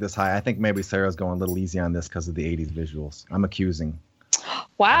scored this high. I think maybe Sarah's going a little easy on this because of the '80s visuals. I'm accusing.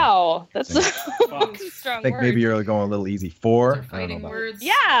 Wow, that's Fuck. strong I think word. maybe you're going a little easy. 4. Those are I don't know fighting about words.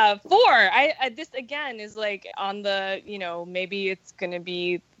 Yeah, 4. I this again is like on the, maybe it's going to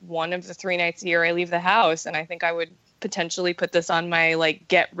be one of the 3 nights a year I leave the house, and I think I would potentially put this on my like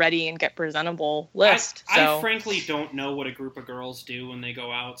get ready and get presentable list. I frankly don't know what a group of girls do when they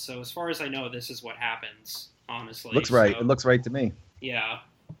go out, so as far as I know, this is what happens, honestly. Looks right. So, It looks right to me. Yeah.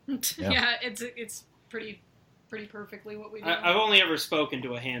 Yeah, it's pretty perfectly what we do. I've only ever spoken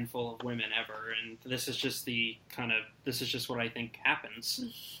to a handful of women ever, and this is just what I think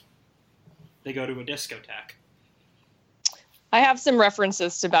happens. They go to a discotheque. I have some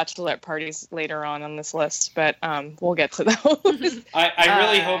references to bachelorette parties later on this list, but we'll get to those. I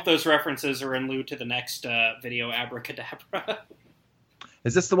really hope those references are in lieu to the next video, Abracadabra.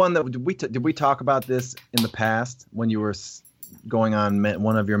 Is this the one that did we talk about this in the past when you were going on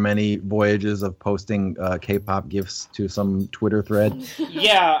one of your many voyages of posting K-pop gifs to some Twitter thread?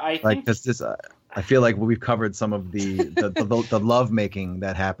 Yeah, I think... Like, because this, I feel like we've covered some of the love making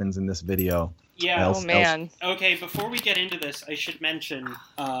that happens in this video. Yeah. Oh man. Okay, before we get into this, I should mention,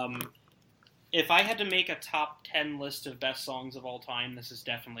 if I had to make a top 10 list of best songs of all time, this is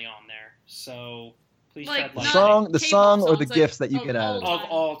definitely on there. So please tread Like, lightly. The K-pop song or the songs, gifts like, that you of get out of it? all Of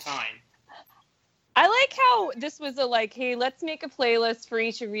all time. I like how this was hey, let's make a playlist for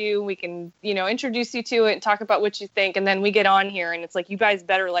each of you. We can, introduce you to it and talk about what you think. And then we get on here and it's like, you guys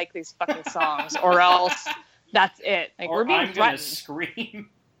better like these fucking songs or else that's it. Like, Or we're being I'm gonna threatened. scream.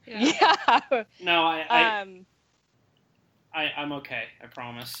 Yeah. Yeah. No, I'm okay. I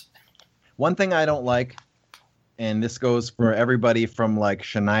promise. One thing I don't like, and this goes for everybody from like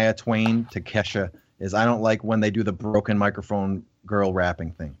Shania Twain to Kesha, is I don't like when they do the broken microphone girl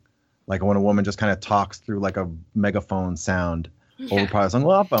rapping thing. Like when a woman just kind of talks through like a megaphone sound over part of the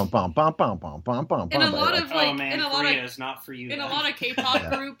song. Bum, bum, bum, bum, bum, bum, bum, In a bum. lot of Oh man, in a lot Korea of is not for you. in a then. lot of K-pop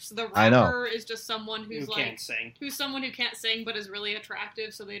Yeah. groups, the I know. rapper is just someone Who who's can't sing. who's someone who can't sing but is really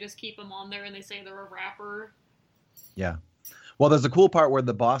attractive, so they just keep them on there and they say they're a rapper. Yeah. Well, there's a cool part where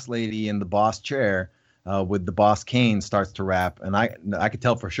the boss lady in the boss chair with the boss cane starts to rap, and I could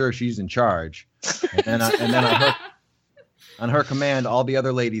tell for sure she's in charge. And then on her command, all the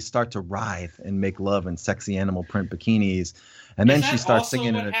other ladies start to writhe and make love in sexy animal print bikinis, and then Is she that starts also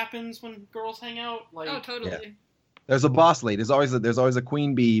singing. what happens when girls hang out? Like, Oh, totally. There's a boss lady. There's always a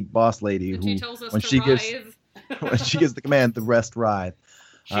queen bee boss lady And who, she tells us when to she gives writhe. when she gives the command, the rest writhe.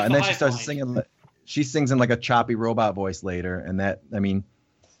 she's And the then she starts hive singing. She sings in like a choppy robot voice later, and that, I mean,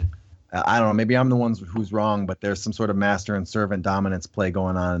 I don't know. Maybe I'm the one who's wrong, but there's some sort of master and servant dominance play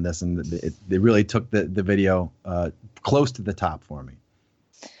going on in this, and it really took the video close to the top for me.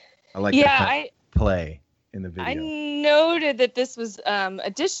 I like that kind of play in the video. I noted that this was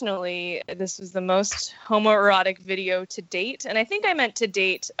additionally this was the most homoerotic video to date, and I think I meant to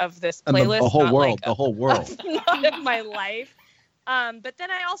date of this And playlist, the whole not world, like the whole world. not of my life. But then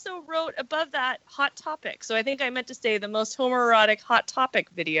I also wrote above that hot topic, so I think I meant to say the most homoerotic hot topic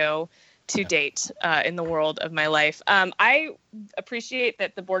video to date in the world of my life. I appreciate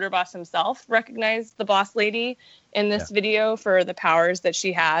that the border boss himself recognized the boss lady in this video for the powers that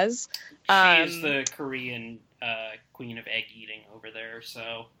she has. She is the Korean queen of egg eating over there,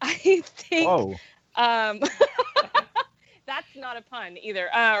 so... I think... Whoa. That's not a pun either,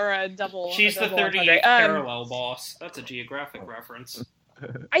 or a double. She's a the double 38th entendre. parallel boss. That's a geographic reference.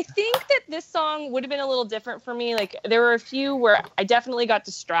 I think that this song would have been a little different for me. Like, there were a few where I definitely got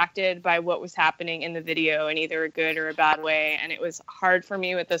distracted by what was happening in the video in either a good or a bad way, and it was hard for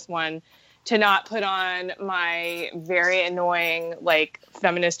me with this one to not put on my very annoying, like,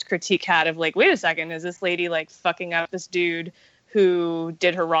 feminist critique hat of, like, wait a second, is this lady, like, fucking up this dude who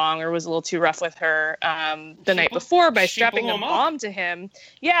did her wrong or was a little too rough with her the night before by strapping a bomb to him.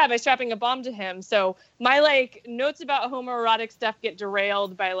 Yeah, by strapping a bomb to him. So my like notes about homoerotic stuff get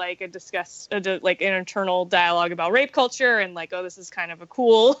derailed by like like an internal dialogue about rape culture and like, oh, this is kind of a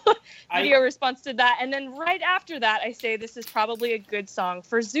cool video response to that. And then right after that, I say this is probably a good song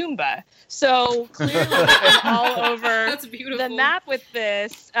for Zumba. So clearly I'm all over That's beautiful. the map with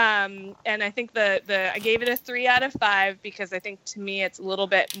this. And I think I gave it a 3 out of 5 because I think to me it's a little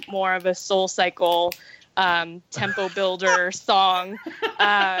bit more of a soul cycle tempo builder song.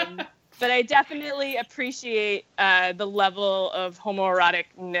 But I definitely appreciate the level of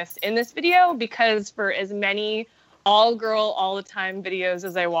homoeroticness in this video because for as many all girl all the time videos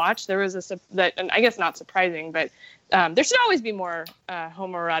as I watched, there was and I guess not surprising, but there should always be more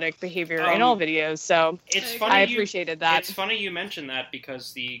homoerotic behavior in all videos. So it's funny I appreciated that. It's funny you mentioned that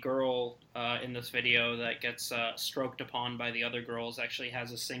because the girl in this video that gets stroked upon by the other girls actually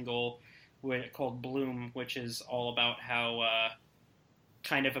has a single called Bloom, which is all about how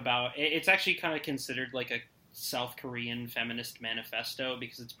kind of about. It's actually kind of considered like a South Korean feminist manifesto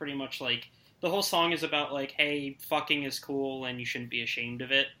because it's pretty much like the whole song is about like, hey, fucking is cool and you shouldn't be ashamed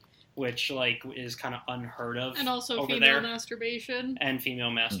of it, which like is kind of unheard of. And also over female there. masturbation. And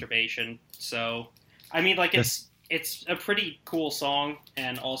female masturbation. So, I mean, like it's a pretty cool song,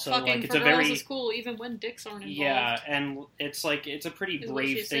 and also Fucking like it's for a girls very is cool even when dicks aren't involved. yeah, and it's like it's a pretty Is what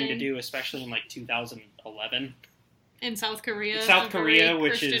brave she's thing to saying. do, especially in like 2011. In South Korea, South a Korea, very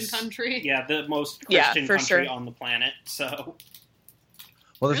which Christian is country. Yeah, the most Yeah, Christian for country sure. on the planet. So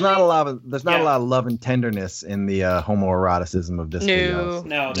Well, there's Really? not a lot of Yeah. love and tenderness in the homoeroticism of this video.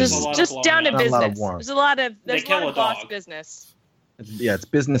 no, there's a lot Just of down to blowing up. Not a lot of business. warmth. There's a lot of They kill a boss dog. business. It's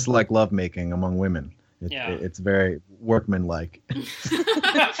business like lovemaking among women. Yeah. It's very workmanlike.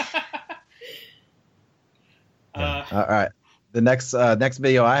 All right. The next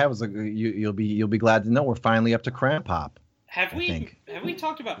video I have is you'll be glad to know we're finally up to Cramp Pop. Have I we think.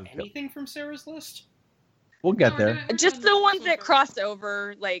 talked about anything from Sarah's list? We'll get No, there. we're Just doing the ones this that one cross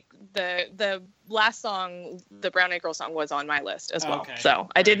over, like the last song, the Brown Eyed Girl song, was on my list as well. Okay. So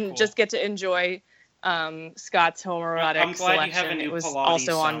I Very didn't cool. just get to enjoy Scott's homoerotic I'm glad you have a selection. new It was Pilates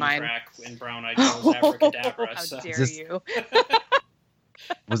also on mine. soundtrack in Brown Eyed Girls Abracadabra. How So. dare This- you?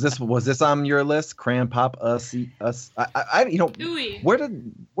 Was this on your list? Cramp Pop, us. I Ooey.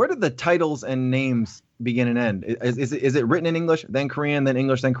 where did the titles and names begin and end? Is it written in English, then Korean, then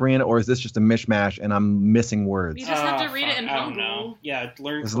English, then Korean, or is this just a mishmash and I'm missing words? You just have to read it in I don't know. Hangul. Yeah,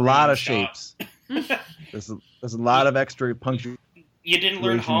 learn. There's a Korean, lot of Scott. shapes. There's a lot of extra punctuation. You didn't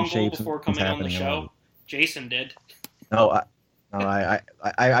learn Punctuation, Hangul shapes, before and coming on the happening show. along. Jason did. No,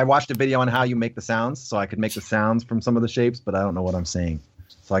 I watched a video on how you make the sounds, so I could make the sounds from some of the shapes, but I don't know what I'm saying.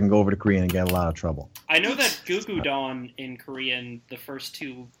 So I can go over to Korean and get a lot of trouble. I know that Gugudon in Korean, the first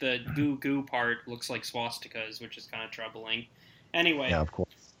two, the goo goo part looks like swastikas, which is kind of troubling. Anyway. Yeah, of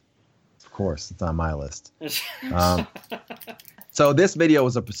course, it's on my list. So this video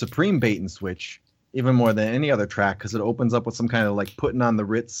was a supreme bait and switch, even more than any other track, because it opens up with some kind of like putting on the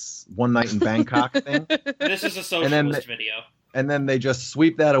Ritz one night in Bangkok thing, This is a And then socialist video. and then they just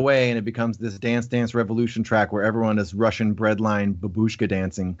sweep that away, and it becomes this Dance Dance Revolution track where everyone is Russian breadline babushka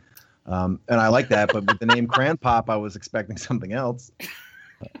dancing, and I like that. But with the name Cran Pop, I was expecting something else.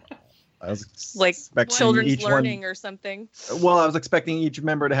 I was Like expecting children's each learning or something. Well, I was expecting each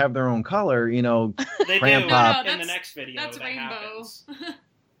member to have their own color, you know. They Cran do Pop. in the next video. That's that rainbow. happens.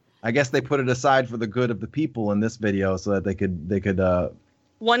 I guess they put it aside for the good of the people in this video, so that they could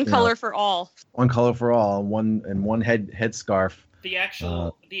One Yeah. color for all. one color for all, one headscarf. The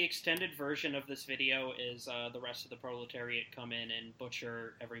actual, the extended version of this video is the rest of the proletariat come in and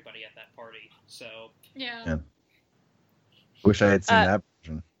butcher everybody at that party. So Yeah. Wish I had seen that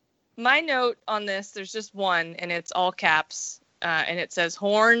version. My note on this, there's just one, and it's all caps, and it says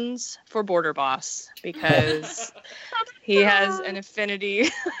horns for Border Boss because he has an affinity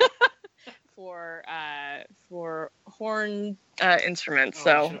for horn instruments. Oh,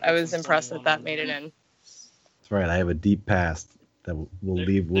 I So should've I put was some impressed Sunny that that One made it in. in. That's right. I have a deep past that we'll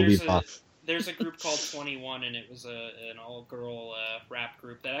leave off. There's a group called 21, and it was an all-girl rap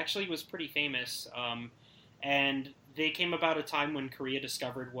group that actually was pretty famous. And they came about a time when Korea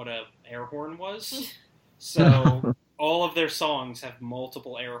discovered what a air horn was. So all of their songs have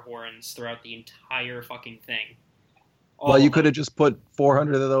multiple air horns throughout the entire fucking thing. Well, you could have just put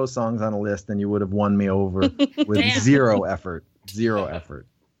 400 of those songs on a list, and you would have won me over with Damn. zero effort. Zero effort.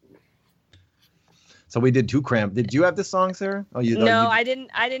 So we did two Cramp. Did you have this song, Sarah? Oh, you No, you- I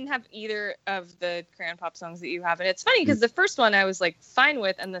didn't have either of the Crayon Pop songs that you have. And it's funny because the first one I was like fine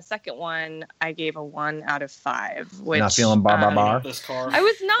with, and the second one I gave a 1 out of 5. Which Not feeling bar, bar, Hang bar? up this car. I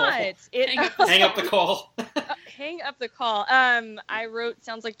was not. It, Hang up the call. hang up the call. I wrote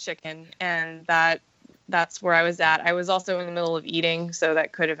 "Sounds Like Chicken," and that's where I was at. I was also in the middle of eating, so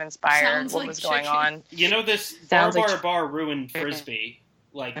that could have inspired Sounds what like was going chicken. on. You know, this Sounds bar, like- bar, bar ruined Frisbee,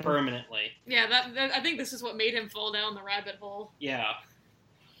 like, Mhm. permanently. Yeah, that I think this is what made him fall down the rabbit hole. Yeah.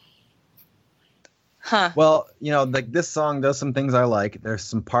 Huh. Well, you know, like this song does some things I like. There's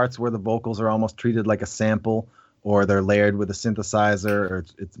some parts where the vocals are almost treated like a sample, or they're layered with a synthesizer, or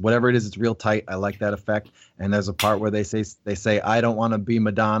it's whatever it is. It's real tight. I like that effect. And there's a part where they say I don't want to be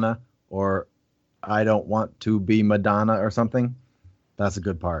Madonna, or I don't want to be Madonna, or something. That's a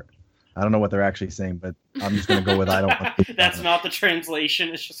good part. I don't know what they're actually saying, but I'm just gonna go with I don't want to be That's Madonna. not the translation.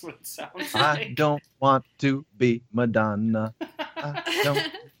 It's just what it sounds I like. don't want to be Madonna. I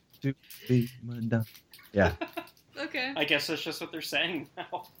don't to be Madonna. Yeah, Okay. I guess that's just what they're saying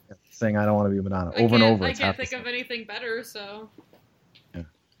now. saying I don't want to be Madonna I over and can't- over. I It's can't half the think of anything better, so.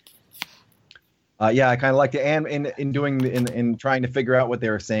 Yeah, I kind of liked it. And in trying to figure out what they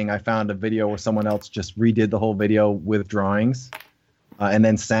were saying, I found a video where someone else just redid the whole video with drawings, and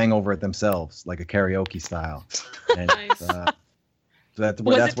then sang over it themselves, like a karaoke style. And, Nice. so that's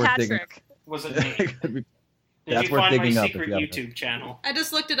Was that's it worth digging. Patrick? Was it me? Did That's you worth find my digging up if secret you haven't. YouTube channel? I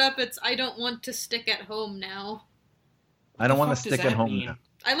just looked it up. It's I don't want to stick at home now. I don't What want the to fuck stick does at that home mean? now.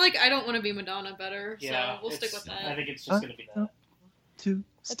 I don't want to be Madonna better. Yeah, so we'll stick with I that. think it's just gonna be that.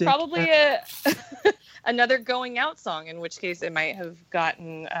 It's probably another going out song, in which case it might have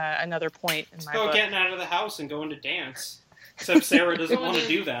gotten another point in my book. Getting out of the house and going to dance. Except Sarah doesn't Going want to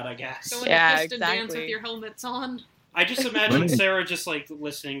to- do that, I guess. Going Yeah, to Piston dance exactly. with your helmets on. I just imagine Women- Sarah just like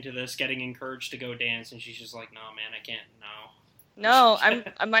listening to this, getting encouraged to go dance, and she's just like, "No, man, I can't. No."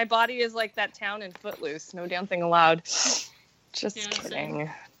 No, my body is like that town in Footloose. No dancing allowed. Just Yeah, kidding.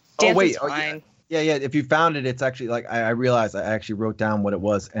 Oh, Dance wait. is Oh, yeah. fine. Yeah. If you found it, it's actually like I realized I actually wrote down what it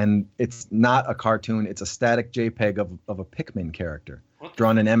was, and it's not a cartoon. It's a static JPEG of a Pikmin character What the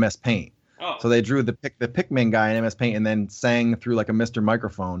drawn in MS Paint. Oh, So they drew the Pikmin guy in MS Paint and then sang through like a Mr.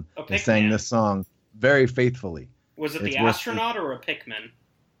 Microphone. a They sang Pikmin. this song very faithfully. Was it it's the worth- astronaut or a Pikmin?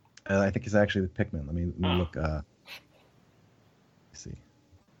 I think it's actually the Pikmin. Let me Oh. look. Let's see.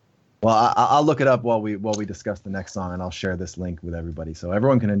 Well, I'll look it up while we discuss the next song, and I'll share this link with everybody so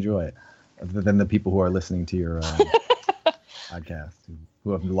everyone can enjoy it, other than the people who are listening to your podcast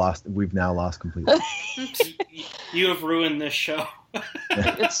we've now lost completely. You have ruined this show.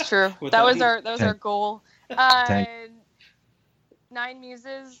 It's true. Would that that was be- our Tank. goal. Tank. Nine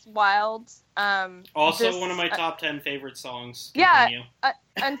Muses, Wild. Also, This- one of my top 10 favorite songs. Yeah. Continue.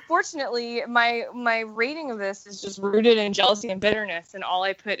 Unfortunately, my rating of this is just rooted in jealousy and bitterness, and all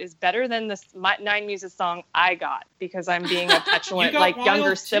I put is better than this Nine Muses song I got because I'm being a petulant got like Wild, younger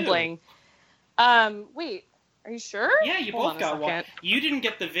too. sibling. Wait, are you sure? Yeah, you Hold both on a got one. second. You didn't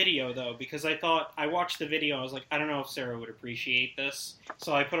get the video though, because I thought I watched the video. I was like, I don't know if Sarah would appreciate this,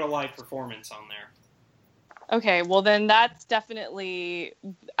 so I put a live performance on there. Okay, well then that's definitely.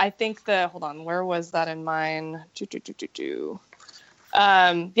 I think hold on, where was that in mine?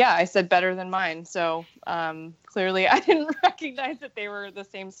 Yeah, I said better than mine. So clearly, I didn't recognize that they were the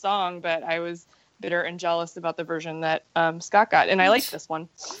same song, but I was bitter and jealous about the version that Scott got, and I liked this one.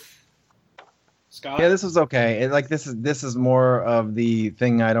 Scott. Yeah, this was okay. This is more of the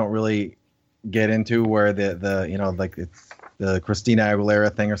thing I don't really get into, where the like it's the Christina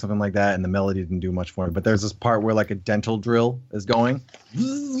Aguilera thing or something like that, and the melody didn't do much for me. But there's this part where like a dental drill is going,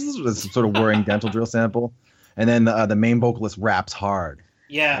 this sort of whirring dental drill sample, and then the main vocalist raps hard.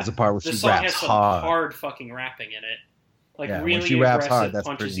 Yeah, There's a part where this she song raps has some hard. hard fucking rapping in it. Like Yeah, when really she raps aggressive, hard, that's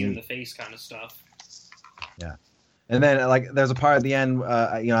punches pretty you in neat. the face kind of stuff. And then like there's a part at the end,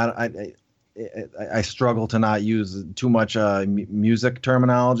 I struggle to not use too much music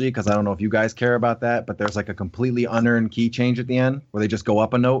terminology because I don't know if you guys care about that, but there's like a completely unearned key change at the end where they just go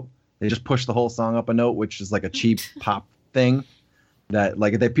up a note. They just push the whole song up a note, which is like a cheap pop thing that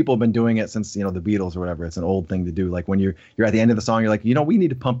people have been doing it since, the Beatles or whatever. It's an old thing to do. Like when you're at the end of the song, you're like, we need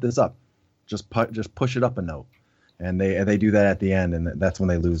to pump this up. Just push it up a note. And they do that at the end, and that's when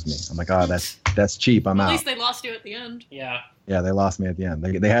they lose me. I'm like, oh, that's cheap. I'm At out. least they lost you at the end. Yeah. Yeah, they lost me at the end.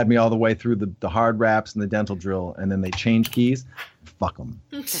 They had me all the way through the hard raps and the dental drill, and then they changed keys. Fuck them.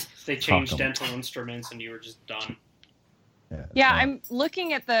 They changed Fuck 'em. dental instruments, and you were just done. Yeah, so- I'm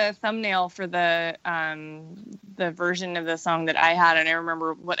looking at the thumbnail for the version of the song that I had, and I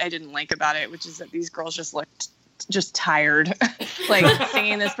remember what I didn't like about it, which is that these girls just looked just tired, like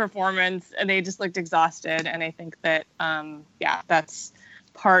singing this performance, and they just looked exhausted. And I think that, that's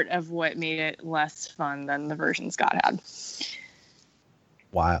part of what made it less fun than the version Scott had.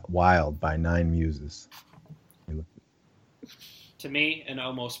 Wild by Nine Muses. To me, an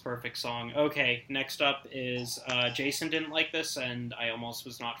almost perfect song. Okay, next up is Jason didn't like this, and I almost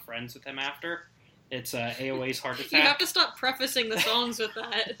was not friends with him after. It's AOA's Heart You have Attack. to stop prefacing the songs with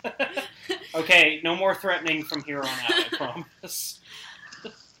that. Okay, no more threatening from here on out, I promise.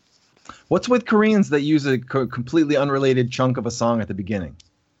 What's with Koreans that use a completely unrelated chunk of a song at the beginning?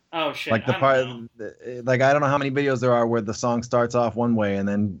 Oh, shit. Like the I part, don't know. like I don't know how many videos there are where the song starts off one way and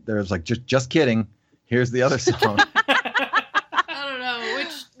then there's like just kidding. Here's the other song. I don't know,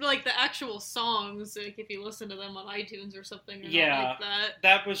 which, like, the actual songs, like, if you listen to them on iTunes or something, are Yeah. not like that.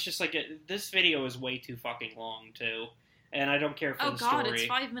 That was just like, this video is way too fucking long, too. And I don't care for Oh the god, story. it's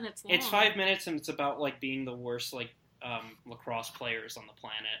 5 minutes long. It's 5 minutes, and it's about, like, being the worst, like, lacrosse players on the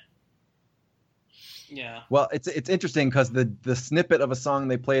planet. Yeah. Well, it's interesting because the snippet of a song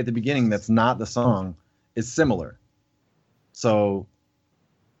they play at the beginning that's not the song is similar. So,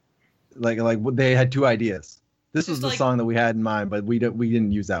 like they had two ideas. This was Just the like- song that we had in mind, but we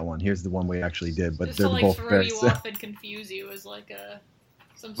didn't use that one. Here's the one we actually did, but Just they're to like both throw very you similar. off and confuse you is like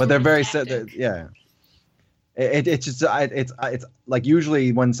some But sort they're of very tactic. yeah. It's just it's like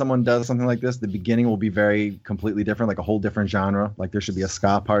usually when someone does something like this, the beginning will be very completely different, like a whole different genre. Like there should be a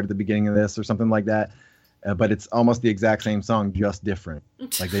ska part at the beginning of this or something like that. But it's almost the exact same song, just different.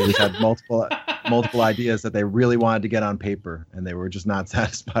 Like they just had multiple ideas that they really wanted to get on paper, and they were just not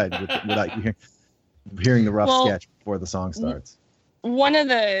satisfied without hearing the rough sketch before the song starts. One of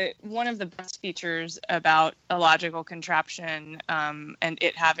the best features about Illogical Contraption and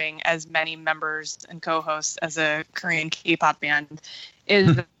it having as many members and co-hosts as a Korean K-pop band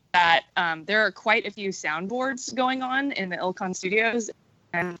is that there are quite a few soundboards going on in the Ilcon studios.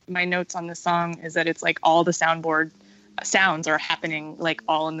 And my notes on this song is that it's like all the soundboard sounds are happening like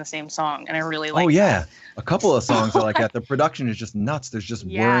all in the same song, and I really like. Oh yeah, that. a couple of songs are like that. The production is just nuts. There's just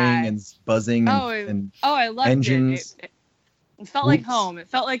whirring and buzzing and I loved engines. It felt like home. It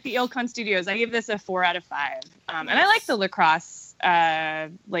felt like the Ilcon Studios. I give this a 4 out of 5. And I like the lacrosse,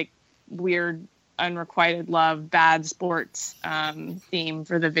 like weird, unrequited love, bad sports theme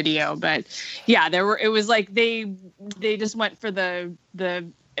for the video. But yeah, it was like they just went for the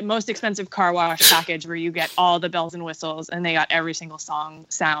most expensive car wash package where you get all the bells and whistles, and they got every single song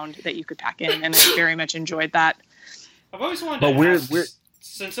sound that you could pack in, and I very much enjoyed that. I've always wanted But to ask,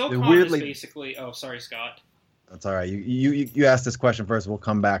 since Ilcon is basically... Oh, sorry, Scott. That's all right. You asked this question first. We'll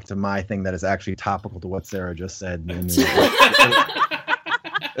come back to my thing that is actually topical to what Sarah just said. And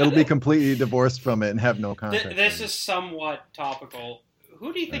it'll be completely divorced from it and have no context. This is somewhat topical.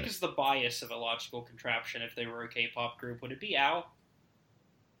 Who do you think is the bias of Illogical Contraption if they were a K-pop group? Would it be Al?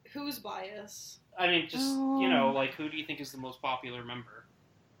 Whose bias? I mean, just, like, who do you think is the most popular member?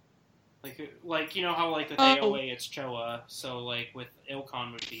 Like you know how, like, with AOA it's Choa, so, like, with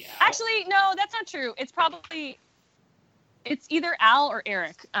Ilcon would be Al? Actually, no, that's not true. It's either Al or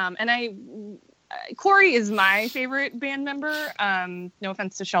Eric. Corey is my favorite band member. No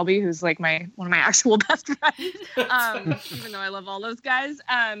offense to Shelby, who's, like, one of my actual best friends, even though I love all those guys.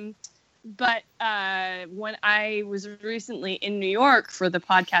 But when I was recently in New York for the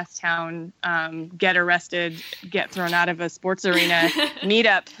Podcast Town Get Arrested, Get Thrown Out of a Sports Arena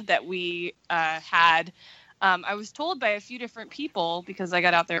meetup that we had, I was told by a few different people, because I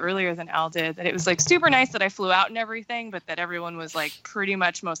got out there earlier than Al did, that it was like super nice that I flew out and everything, but that everyone was like pretty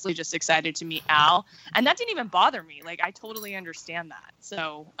much mostly just excited to meet Al. And that didn't even bother me. Like, I totally understand that.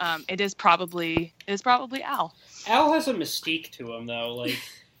 So it is probably Al. Al has a mystique to him, though.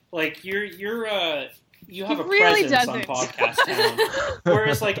 Like you have a really presence doesn't. on Podcast Town,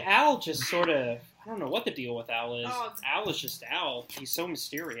 whereas like Al just sort of, I don't know what the deal with Al is. Al is just Al. He's so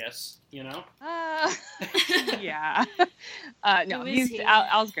mysterious, you know. Yeah. No,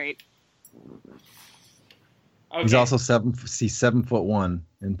 Al's great. Okay. He's also 7'1"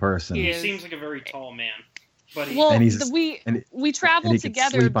 in person. He seems like a very tall man, but we travel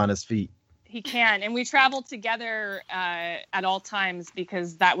together. Can sleep on his feet. He can, and we travel together at all times,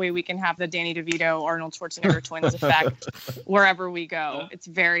 because that way we can have the Danny DeVito, Arnold Schwarzenegger twins effect wherever we go. It's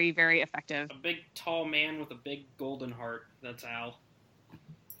very, very effective. A big, tall man with a big golden heart. That's Al.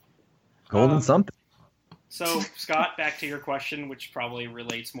 Golden something. So, Scott, back to your question, which probably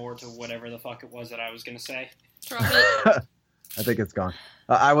relates more to whatever the fuck it was that I was going to say. I think it's gone.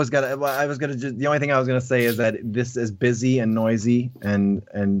 The only thing I was gonna say is that this is busy and noisy and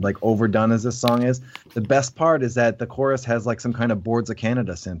like overdone as this song is. The best part is that the chorus has like some kind of Boards of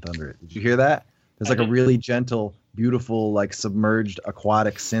Canada synth under it. Did you hear that? There's like a really gentle, beautiful, like submerged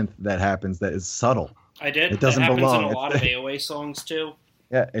aquatic synth that happens that is subtle. I did. It doesn't that happens belong. in a lot of AOA songs too.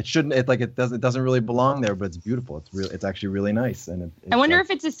 Yeah, it shouldn't. It doesn't really belong there, but it's beautiful. It's actually really nice. And I wonder if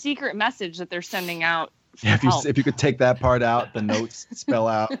it's a secret message that they're sending out. Yeah, if you could take that part out, the notes spell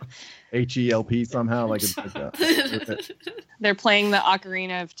out HELP somehow, like they're playing the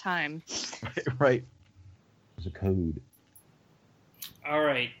Ocarina of Time. Right. There's a code. All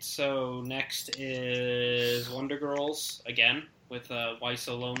right, so next is Wonder Girls again with Why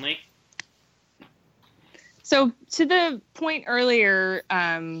So Lonely. So to the point earlier,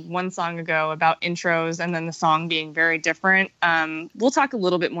 one song ago about intros and then the song being very different, we'll talk a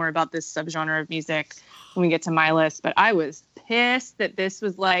little bit more about this subgenre of music when we get to my list, but I was pissed that this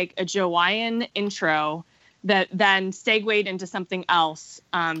was like a Joanne intro that then segued into something else,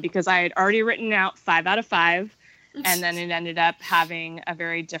 because I had already written out 5 out of 5, and then it ended up having a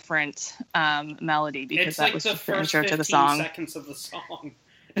very different melody, because it's that like was the just the first intro 15 to the song. seconds of the song.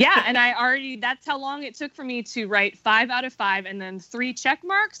 Yeah, and that's how long it took for me to write 5 out of 5 and then 3 check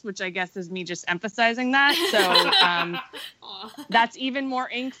marks, which I guess is me just emphasizing that. So that's even more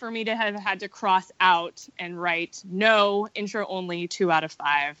ink for me to have had to cross out and write no, intro only, 2 out of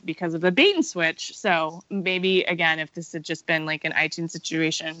 5 because of the bait and switch. So maybe, again, if this had just been like an iTunes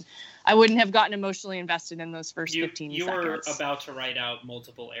situation, I wouldn't have gotten emotionally invested in those first 15 seconds. You were about to write out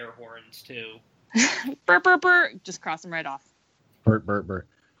multiple air horns, too. Burr, burr, burr. Just cross them right off. Bert, Bert, Bert.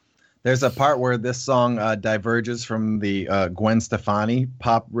 There's a part where this song diverges from the Gwen Stefani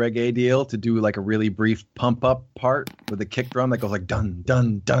pop reggae deal to do like a really brief pump up part with a kick drum that goes like dun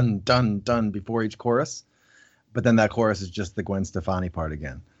dun dun dun dun before each chorus, but then that chorus is just the Gwen Stefani part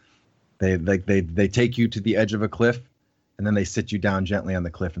again. They take you to the edge of a cliff, and then they sit you down gently on the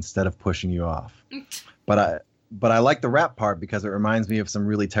cliff instead of pushing you off. But I like the rap part because it reminds me of some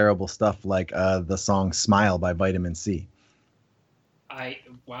really terrible stuff like the song "Smile" by Vitamin C.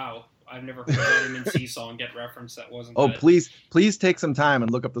 Wow. I've never heard a Vitamin C song get referenced that wasn't. Oh, please take some time and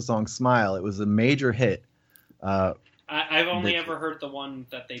look up the song "Smile." It was a major hit. I've only ever heard the one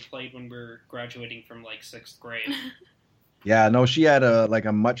that they played when we were graduating from like 6th grade. Yeah, no, she had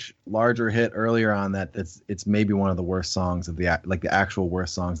a much larger hit earlier on that. It's maybe one of the worst songs of the actual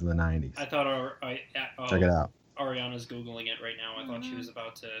worst songs of the 90s. I thought check it out. Ariana's Googling it right now. I thought she was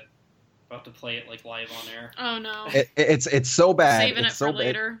about to play it like live on air. Oh no! It's so bad. Saving it for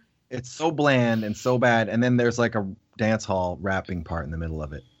later. It's so bland and so bad, and then there's like a dance hall rapping part in the middle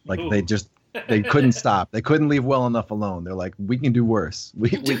of it. Like they couldn't stop. They couldn't leave well enough alone. They're like, we can do worse. We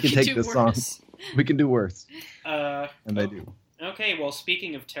can take this song. We can do worse. And they do. Okay, well,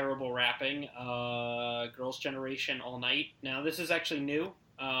 speaking of terrible rapping, Girls' Generation All Night. Now, this is actually new.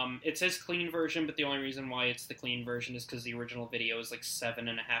 It says clean version, but the only reason why it's the clean version is because the original video is like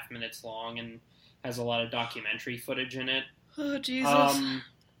 7.5 minutes long and has a lot of documentary footage in it. Oh, Jesus.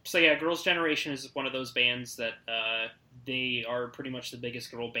 So yeah, Girls' Generation is one of those bands that they are pretty much the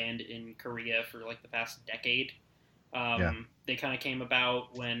biggest girl band in Korea for like the past decade. They kind of came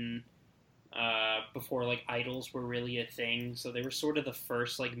about when before like idols were really a thing, so they were sort of the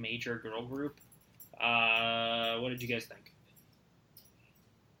first like major girl group. What did you guys think?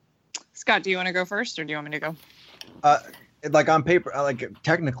 Scott, do you want to go first, or do you want me to go? Like on paper,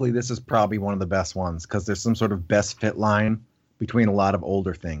 technically this is probably one of the best ones because there's some sort of best fit line between a lot of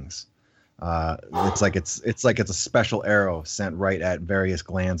older things. It's like it's a special arrow sent right at various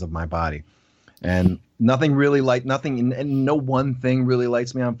glands of my body, and no one thing really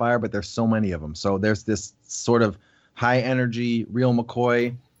lights me on fire, but there's so many of them. So there's this sort of high energy, Real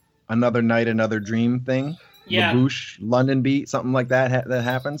McCoy, Another Night, Another Dream thing. Yeah. LaBouche, London Beat, something like that that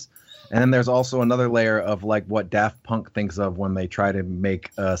happens. And then there's also another layer of like what Daft Punk thinks of when they try to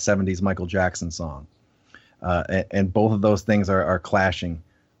make a 70s Michael Jackson song. And both of those things are clashing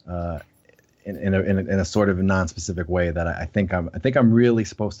in a sort of non-specific way that I think I'm really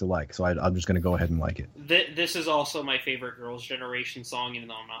supposed to like. So I'm just going to go ahead and like it. This is also my favorite Girls' Generation song, even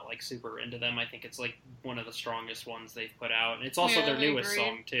though I'm not like super into them. I think it's like one of the strongest ones they've put out, and it's also their newest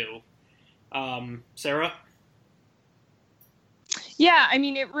song too. Sarah? Yeah, I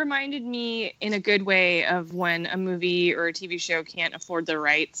mean, it reminded me in a good way of when a movie or a TV show can't afford the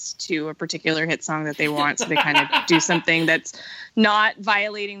rights to a particular hit song that they want, so they kind of do something that's not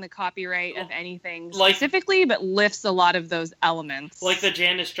violating the copyright of anything specifically, but lifts a lot of those elements. Like the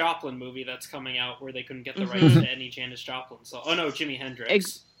Janis Joplin movie that's coming out where they couldn't get the rights to any Janis Joplin song. Oh no, Jimi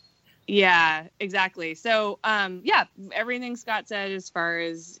Hendrix. Yeah, exactly. So, everything Scott said as far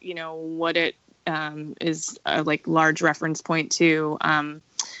as, what it is a like large reference point to.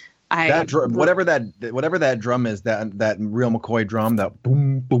 Whatever that drum is, that Real McCoy drum, that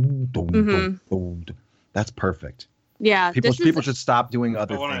boom boom boom boom boom, that's perfect. Yeah, people should stop doing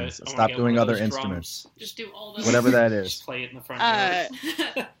other things. Stop doing other instruments. Just do all those. Whatever that is. Just play it in the front yard.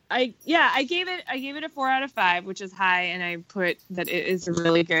 I gave it a 4 out of 5, which is high, and I put that it is a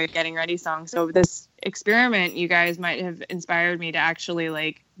really good getting ready song. So this experiment, you guys might have inspired me to actually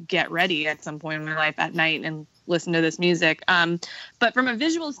like get ready at some point in my life at night and listen to this music. But from a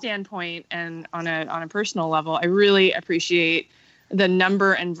visual standpoint and on a personal level, I really appreciate the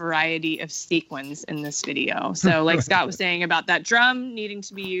number and variety of sequins in this video. So like Scott was saying about that drum needing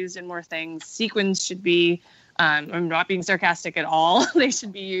to be used in more things, sequins should be, I'm not being sarcastic at all, they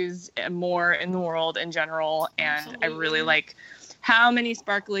should be used more in the world in general. And absolutely. I really like how many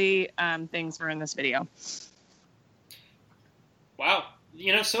sparkly things were in this video. Wow.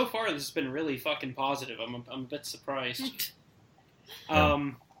 So far this has been really fucking positive. I'm a bit surprised.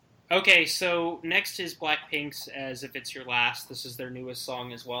 Okay, so next is Blackpink's As If It's Your Last. This is their newest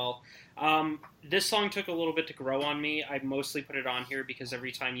song as well. This song took a little bit to grow on me. I mostly put it on here because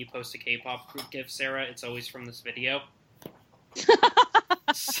every time you post a K-pop GIF, Sarah, it's always from this video.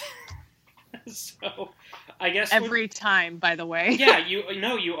 So, I guess every time, by the way. Yeah,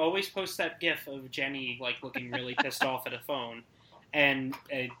 you always post that GIF of Jenny like looking really pissed off at a phone, and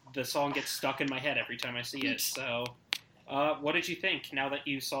the song gets stuck in my head every time I see it. So, what did you think now that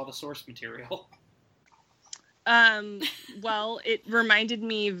you saw the source material? Well, it reminded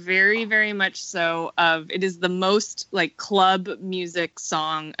me very, very much so of, it is the most like club music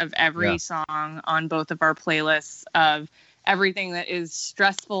song of every song on both of our playlists, of everything that is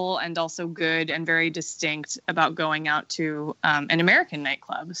stressful and also good and very distinct about going out to an American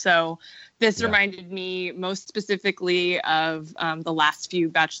nightclub. So this reminded me most specifically of the last few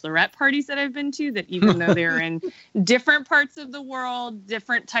bachelorette parties that I've been to, that even though they're in different parts of the world,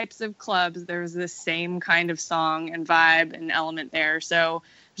 different types of clubs, there's this same kind of song and vibe and element there. So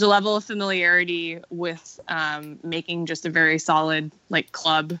there's a level of familiarity with making just a very solid like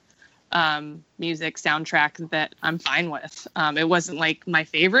club music soundtrack that I'm fine with. It wasn't like my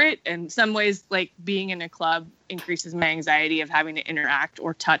favorite. In some ways, like being in a club increases my anxiety of having to interact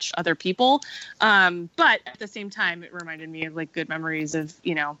or touch other people. But at the same time, it reminded me of like good memories of,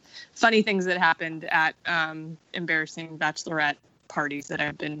 you know, funny things that happened at embarrassing bachelorette parties that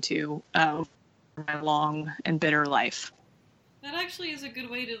I've been to my long and bitter life. That actually is a good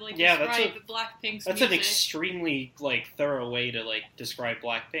way to like Yeah, describe Blackpink's That's music. an extremely like thorough way to like describe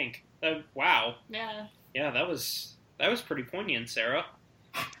Blackpink. Wow. Yeah. Yeah, that was pretty poignant, Sarah.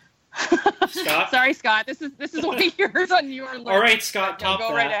 Scott? Sorry, Scott. This is one of yours on your list. All right, Scott, top go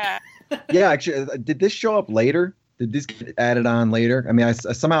that. right ahead. Yeah, actually, did this show up later? Did this get added on later? I mean,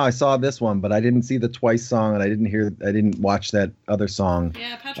 somehow I saw this one, but I didn't see the Twice song, and I didn't watch that other song.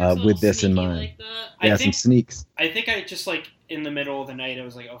 Yeah, Patrick's with this in sneaky mind. like that. Yeah, some sneaks. I think I just like in the middle of the night, I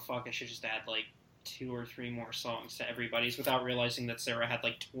was like, oh fuck, I should just add like 2 or 3 more songs to everybody's without realizing that Sarah had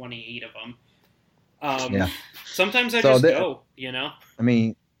like 28 of them. Yeah. Sometimes I just go, you know. I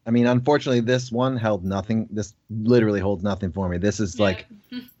mean, unfortunately, this one held nothing. This literally holds nothing for me. This is like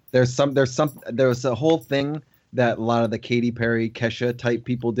there was a whole thing that a lot of the Katy Perry, Kesha type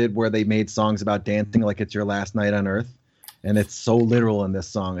people did, where they made songs about dancing like it's your last night on Earth, and it's so literal in this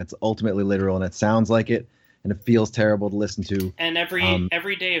song. It's ultimately literal, and it sounds like it, and it feels terrible to listen to. And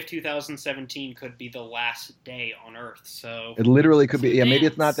every day of 2017 could be the last day on Earth. So it literally could be. Yeah, maybe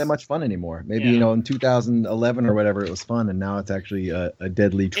it's not that much fun anymore. Maybe you know, in 2011 or whatever, it was fun, and now it's actually a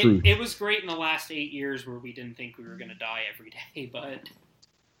deadly truth. It was great in the last 8 years where we didn't think we were going to die every day, but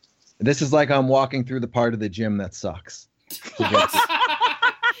this is like I'm walking through the part of the gym that sucks.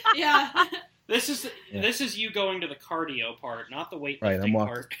 Yeah. This is you going to the cardio part, not the weightlifting right,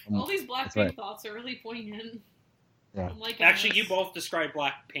 part. All these Blackpink thoughts are really poignant. Yeah. Actually, you both described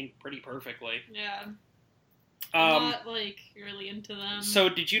Blackpink pretty perfectly. Yeah. I'm not like really into them. So,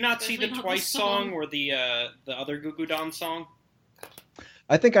 did you not see the Especially not Twice the song song. or the other Goo Goo Dolls song?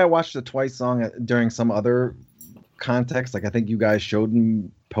 I think I watched the Twice song during some other context. Like I think you guys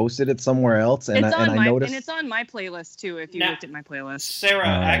posted it somewhere else, and I noticed. And it's on my playlist too. If you looked at my playlist, Sarah,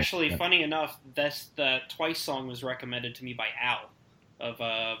 actually, funny enough, the Twice song was recommended to me by Al of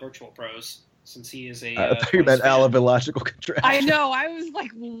Virtual Pros, since he is a. I thought you meant Al of Illogical Contraction. I know. I was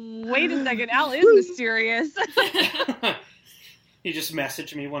like, wait a second, Al is mysterious. He just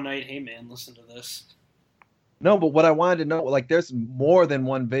messaged me one night, "Hey man, listen to this." No, but what I wanted to know, like, there's more than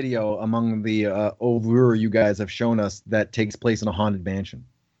one video among the over you guys have shown us that takes place in a haunted mansion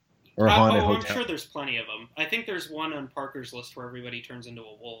or a haunted hotel. I'm sure there's plenty of them. I think there's one on Parker's list where everybody turns into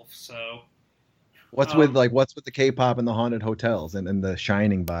a wolf. So, what's with the K-pop and the haunted hotels and the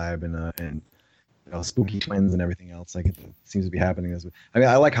Shining vibe and you know, spooky twins and everything else? Like, it seems to be happening. I mean,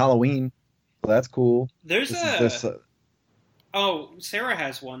 I like Halloween, so that's cool. Oh, Sarah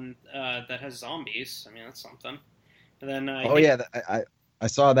has one that has zombies. I mean, that's something. And then I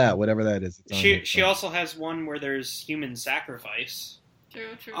saw that, whatever that is. She also has one where there's human sacrifice.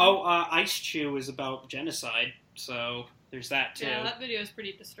 True. Oh, Ice Chew is about genocide, so there's that too. Yeah, that video is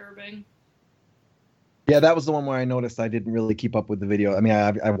pretty disturbing. Yeah, that was the one where I noticed I didn't really keep up with the video. I mean,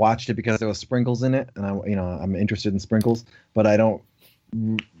 I watched it because there was sprinkles in it, and I'm interested in sprinkles, but I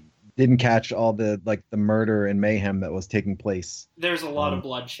didn't catch all the murder and mayhem that was taking place. There's a lot of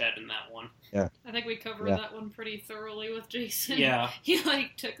bloodshed in that one. Yeah. I think we covered that one pretty thoroughly with Jason. Yeah. He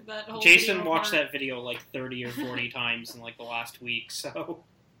took that whole Jason watched that video 30 or 40 times in the last week, so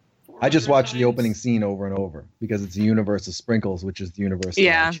I just watched the opening scene over and over because it's the universe of sprinkles, which is the universe of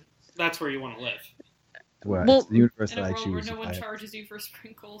Yeah. That's where you want to live. Well, Well, it's the universe In that a I world where choose. no one I charges you for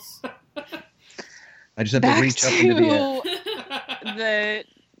sprinkles. just have to back reach up into the.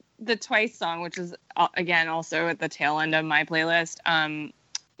 the Twice song, which is again also at the tail end of my playlist.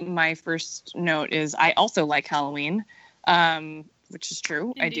 My first note is I also like Halloween, which is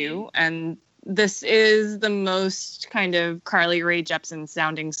true. Indeed. I do, and this is the most kind of Carly Rae Jepsen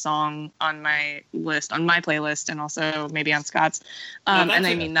sounding song on my list, on my playlist, and also maybe on Scott's. And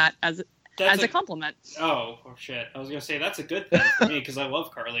I mean that as a compliment. Oh shit! I was gonna say that's a good thing for me because I love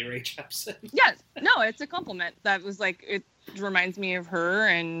Carly Rae Jepsen. Yes, no, it's a compliment. That was like, it reminds me of her,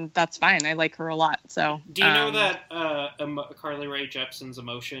 and that's fine. I like her a lot. So, Do you know that Carly Rae Jepsen's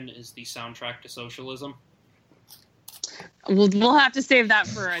Emotion is the soundtrack to socialism? We'll have to save that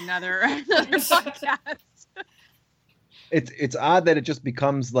for another podcast. It's odd that it just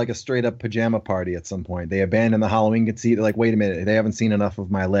becomes like a straight up pajama party at some point. They abandon the Halloween conceit. They're like, wait a minute, they haven't seen enough of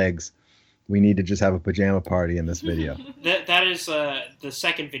my legs. We need to just have a pajama party in this video. That is the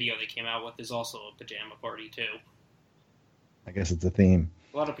second video they came out with is also a pajama party too. I guess it's a theme.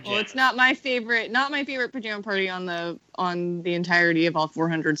 A lot of pajamas. Well, it's not my favorite pajama party on the entirety of all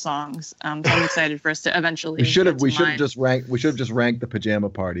 400 songs. So I'm excited for us to eventually. We should have just ranked the pajama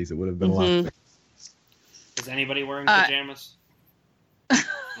parties. It would have been a lot. Mm-hmm. Is anybody wearing pajamas?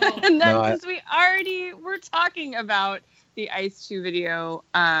 And then since we already were talking about the Ice 2 video,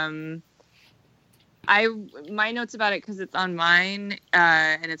 my notes about it, because it's on mine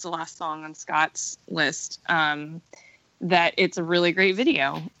and it's the last song on Scott's list, that it's a really great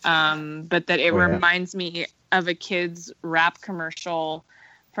video, but that it reminds me of a kid's rap commercial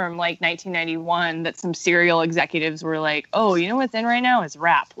from like 1991 that some cereal executives were like, oh, you know what's in right now is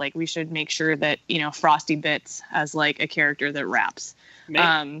rap. Like, we should make sure that, Frosty Bits has like a character that raps.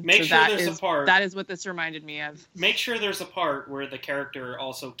 Make sure there's a part. That is what this reminded me of. Make sure there's a part where the character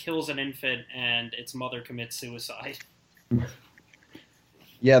also kills an infant and its mother commits suicide.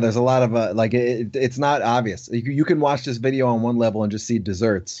 Yeah, there's a lot of it's not obvious. You can watch this video on one level and just see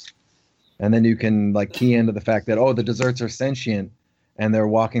desserts, and then you can like key into the fact that the desserts are sentient and they're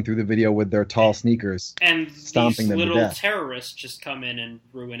walking through the video with their tall sneakers and stomping these them to little death. terrorists just come in and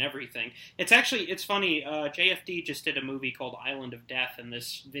ruin everything. It's funny. JFD just did a movie called Island of Death, and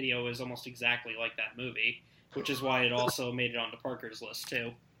this video is almost exactly like that movie, which is why it also made it onto Parker's list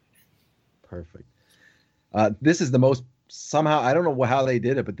too. Perfect. This is the most. Somehow, I don't know how they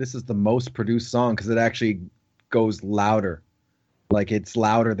did it, but this is the most produced song because it actually goes louder. Like, it's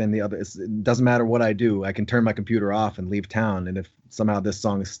louder than the other. It doesn't matter what I do. I can turn my computer off and leave town, and if somehow this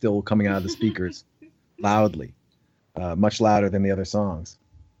song is still coming out of the speakers loudly, much louder than the other songs.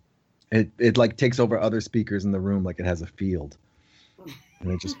 It like takes over other speakers in the room like it has a field,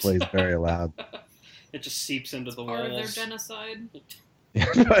 and it just plays very loud. It just seeps into the Part walls. of their genocide.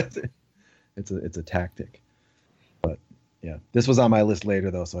 It's a tactic. But yeah, this was on my list later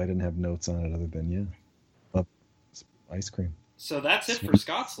though, so I didn't have notes on it other than ice cream. So that's it for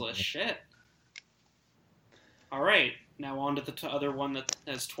Scott's list. Shit. All right, now on to the other one that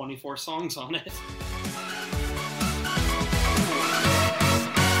has 24 songs on it.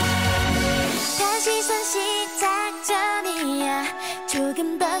 시선 시작 전이야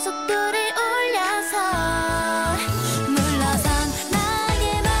조금 더 속도를 올려서 물러선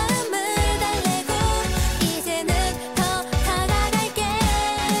나의 마음을 달래고 이제는 더 다가갈게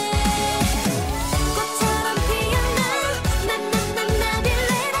꽃처럼 피어나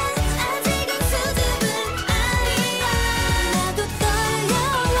나빌래라 아직은 수줍은 아이야 나도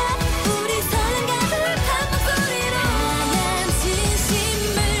떨려와 우리 설렘가득한 목소리로 하얀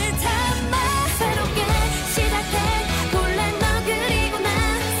진심을 담아 새롭게 시작해 몰라 너 그리고 나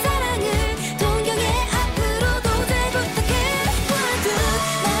사랑을 동경해 앞으로도 잘 부탁해 와도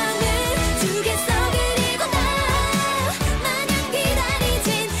마음을 주겠어 그리고 나 마냥 기다리진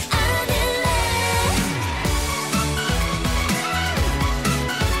않을래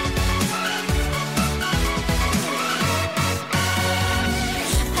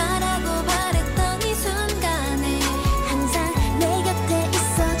바라고 바랬던 이 순간에 항상 내 곁에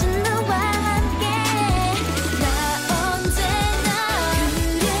있어준 너와 함께 나 언제나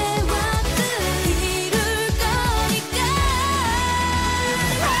그래왔듯 이룰 거니까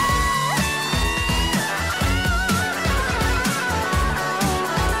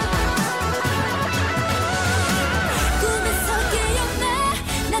꿈에서 깨어나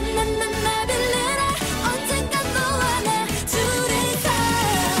나빌래라 언젠가 너와 나 둘이서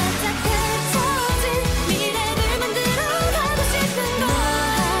딱딱해진 미래를 만들어 가고 싶은 너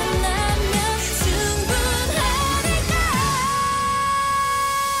하나면 충분하니까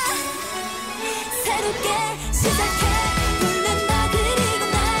새롭게 시작해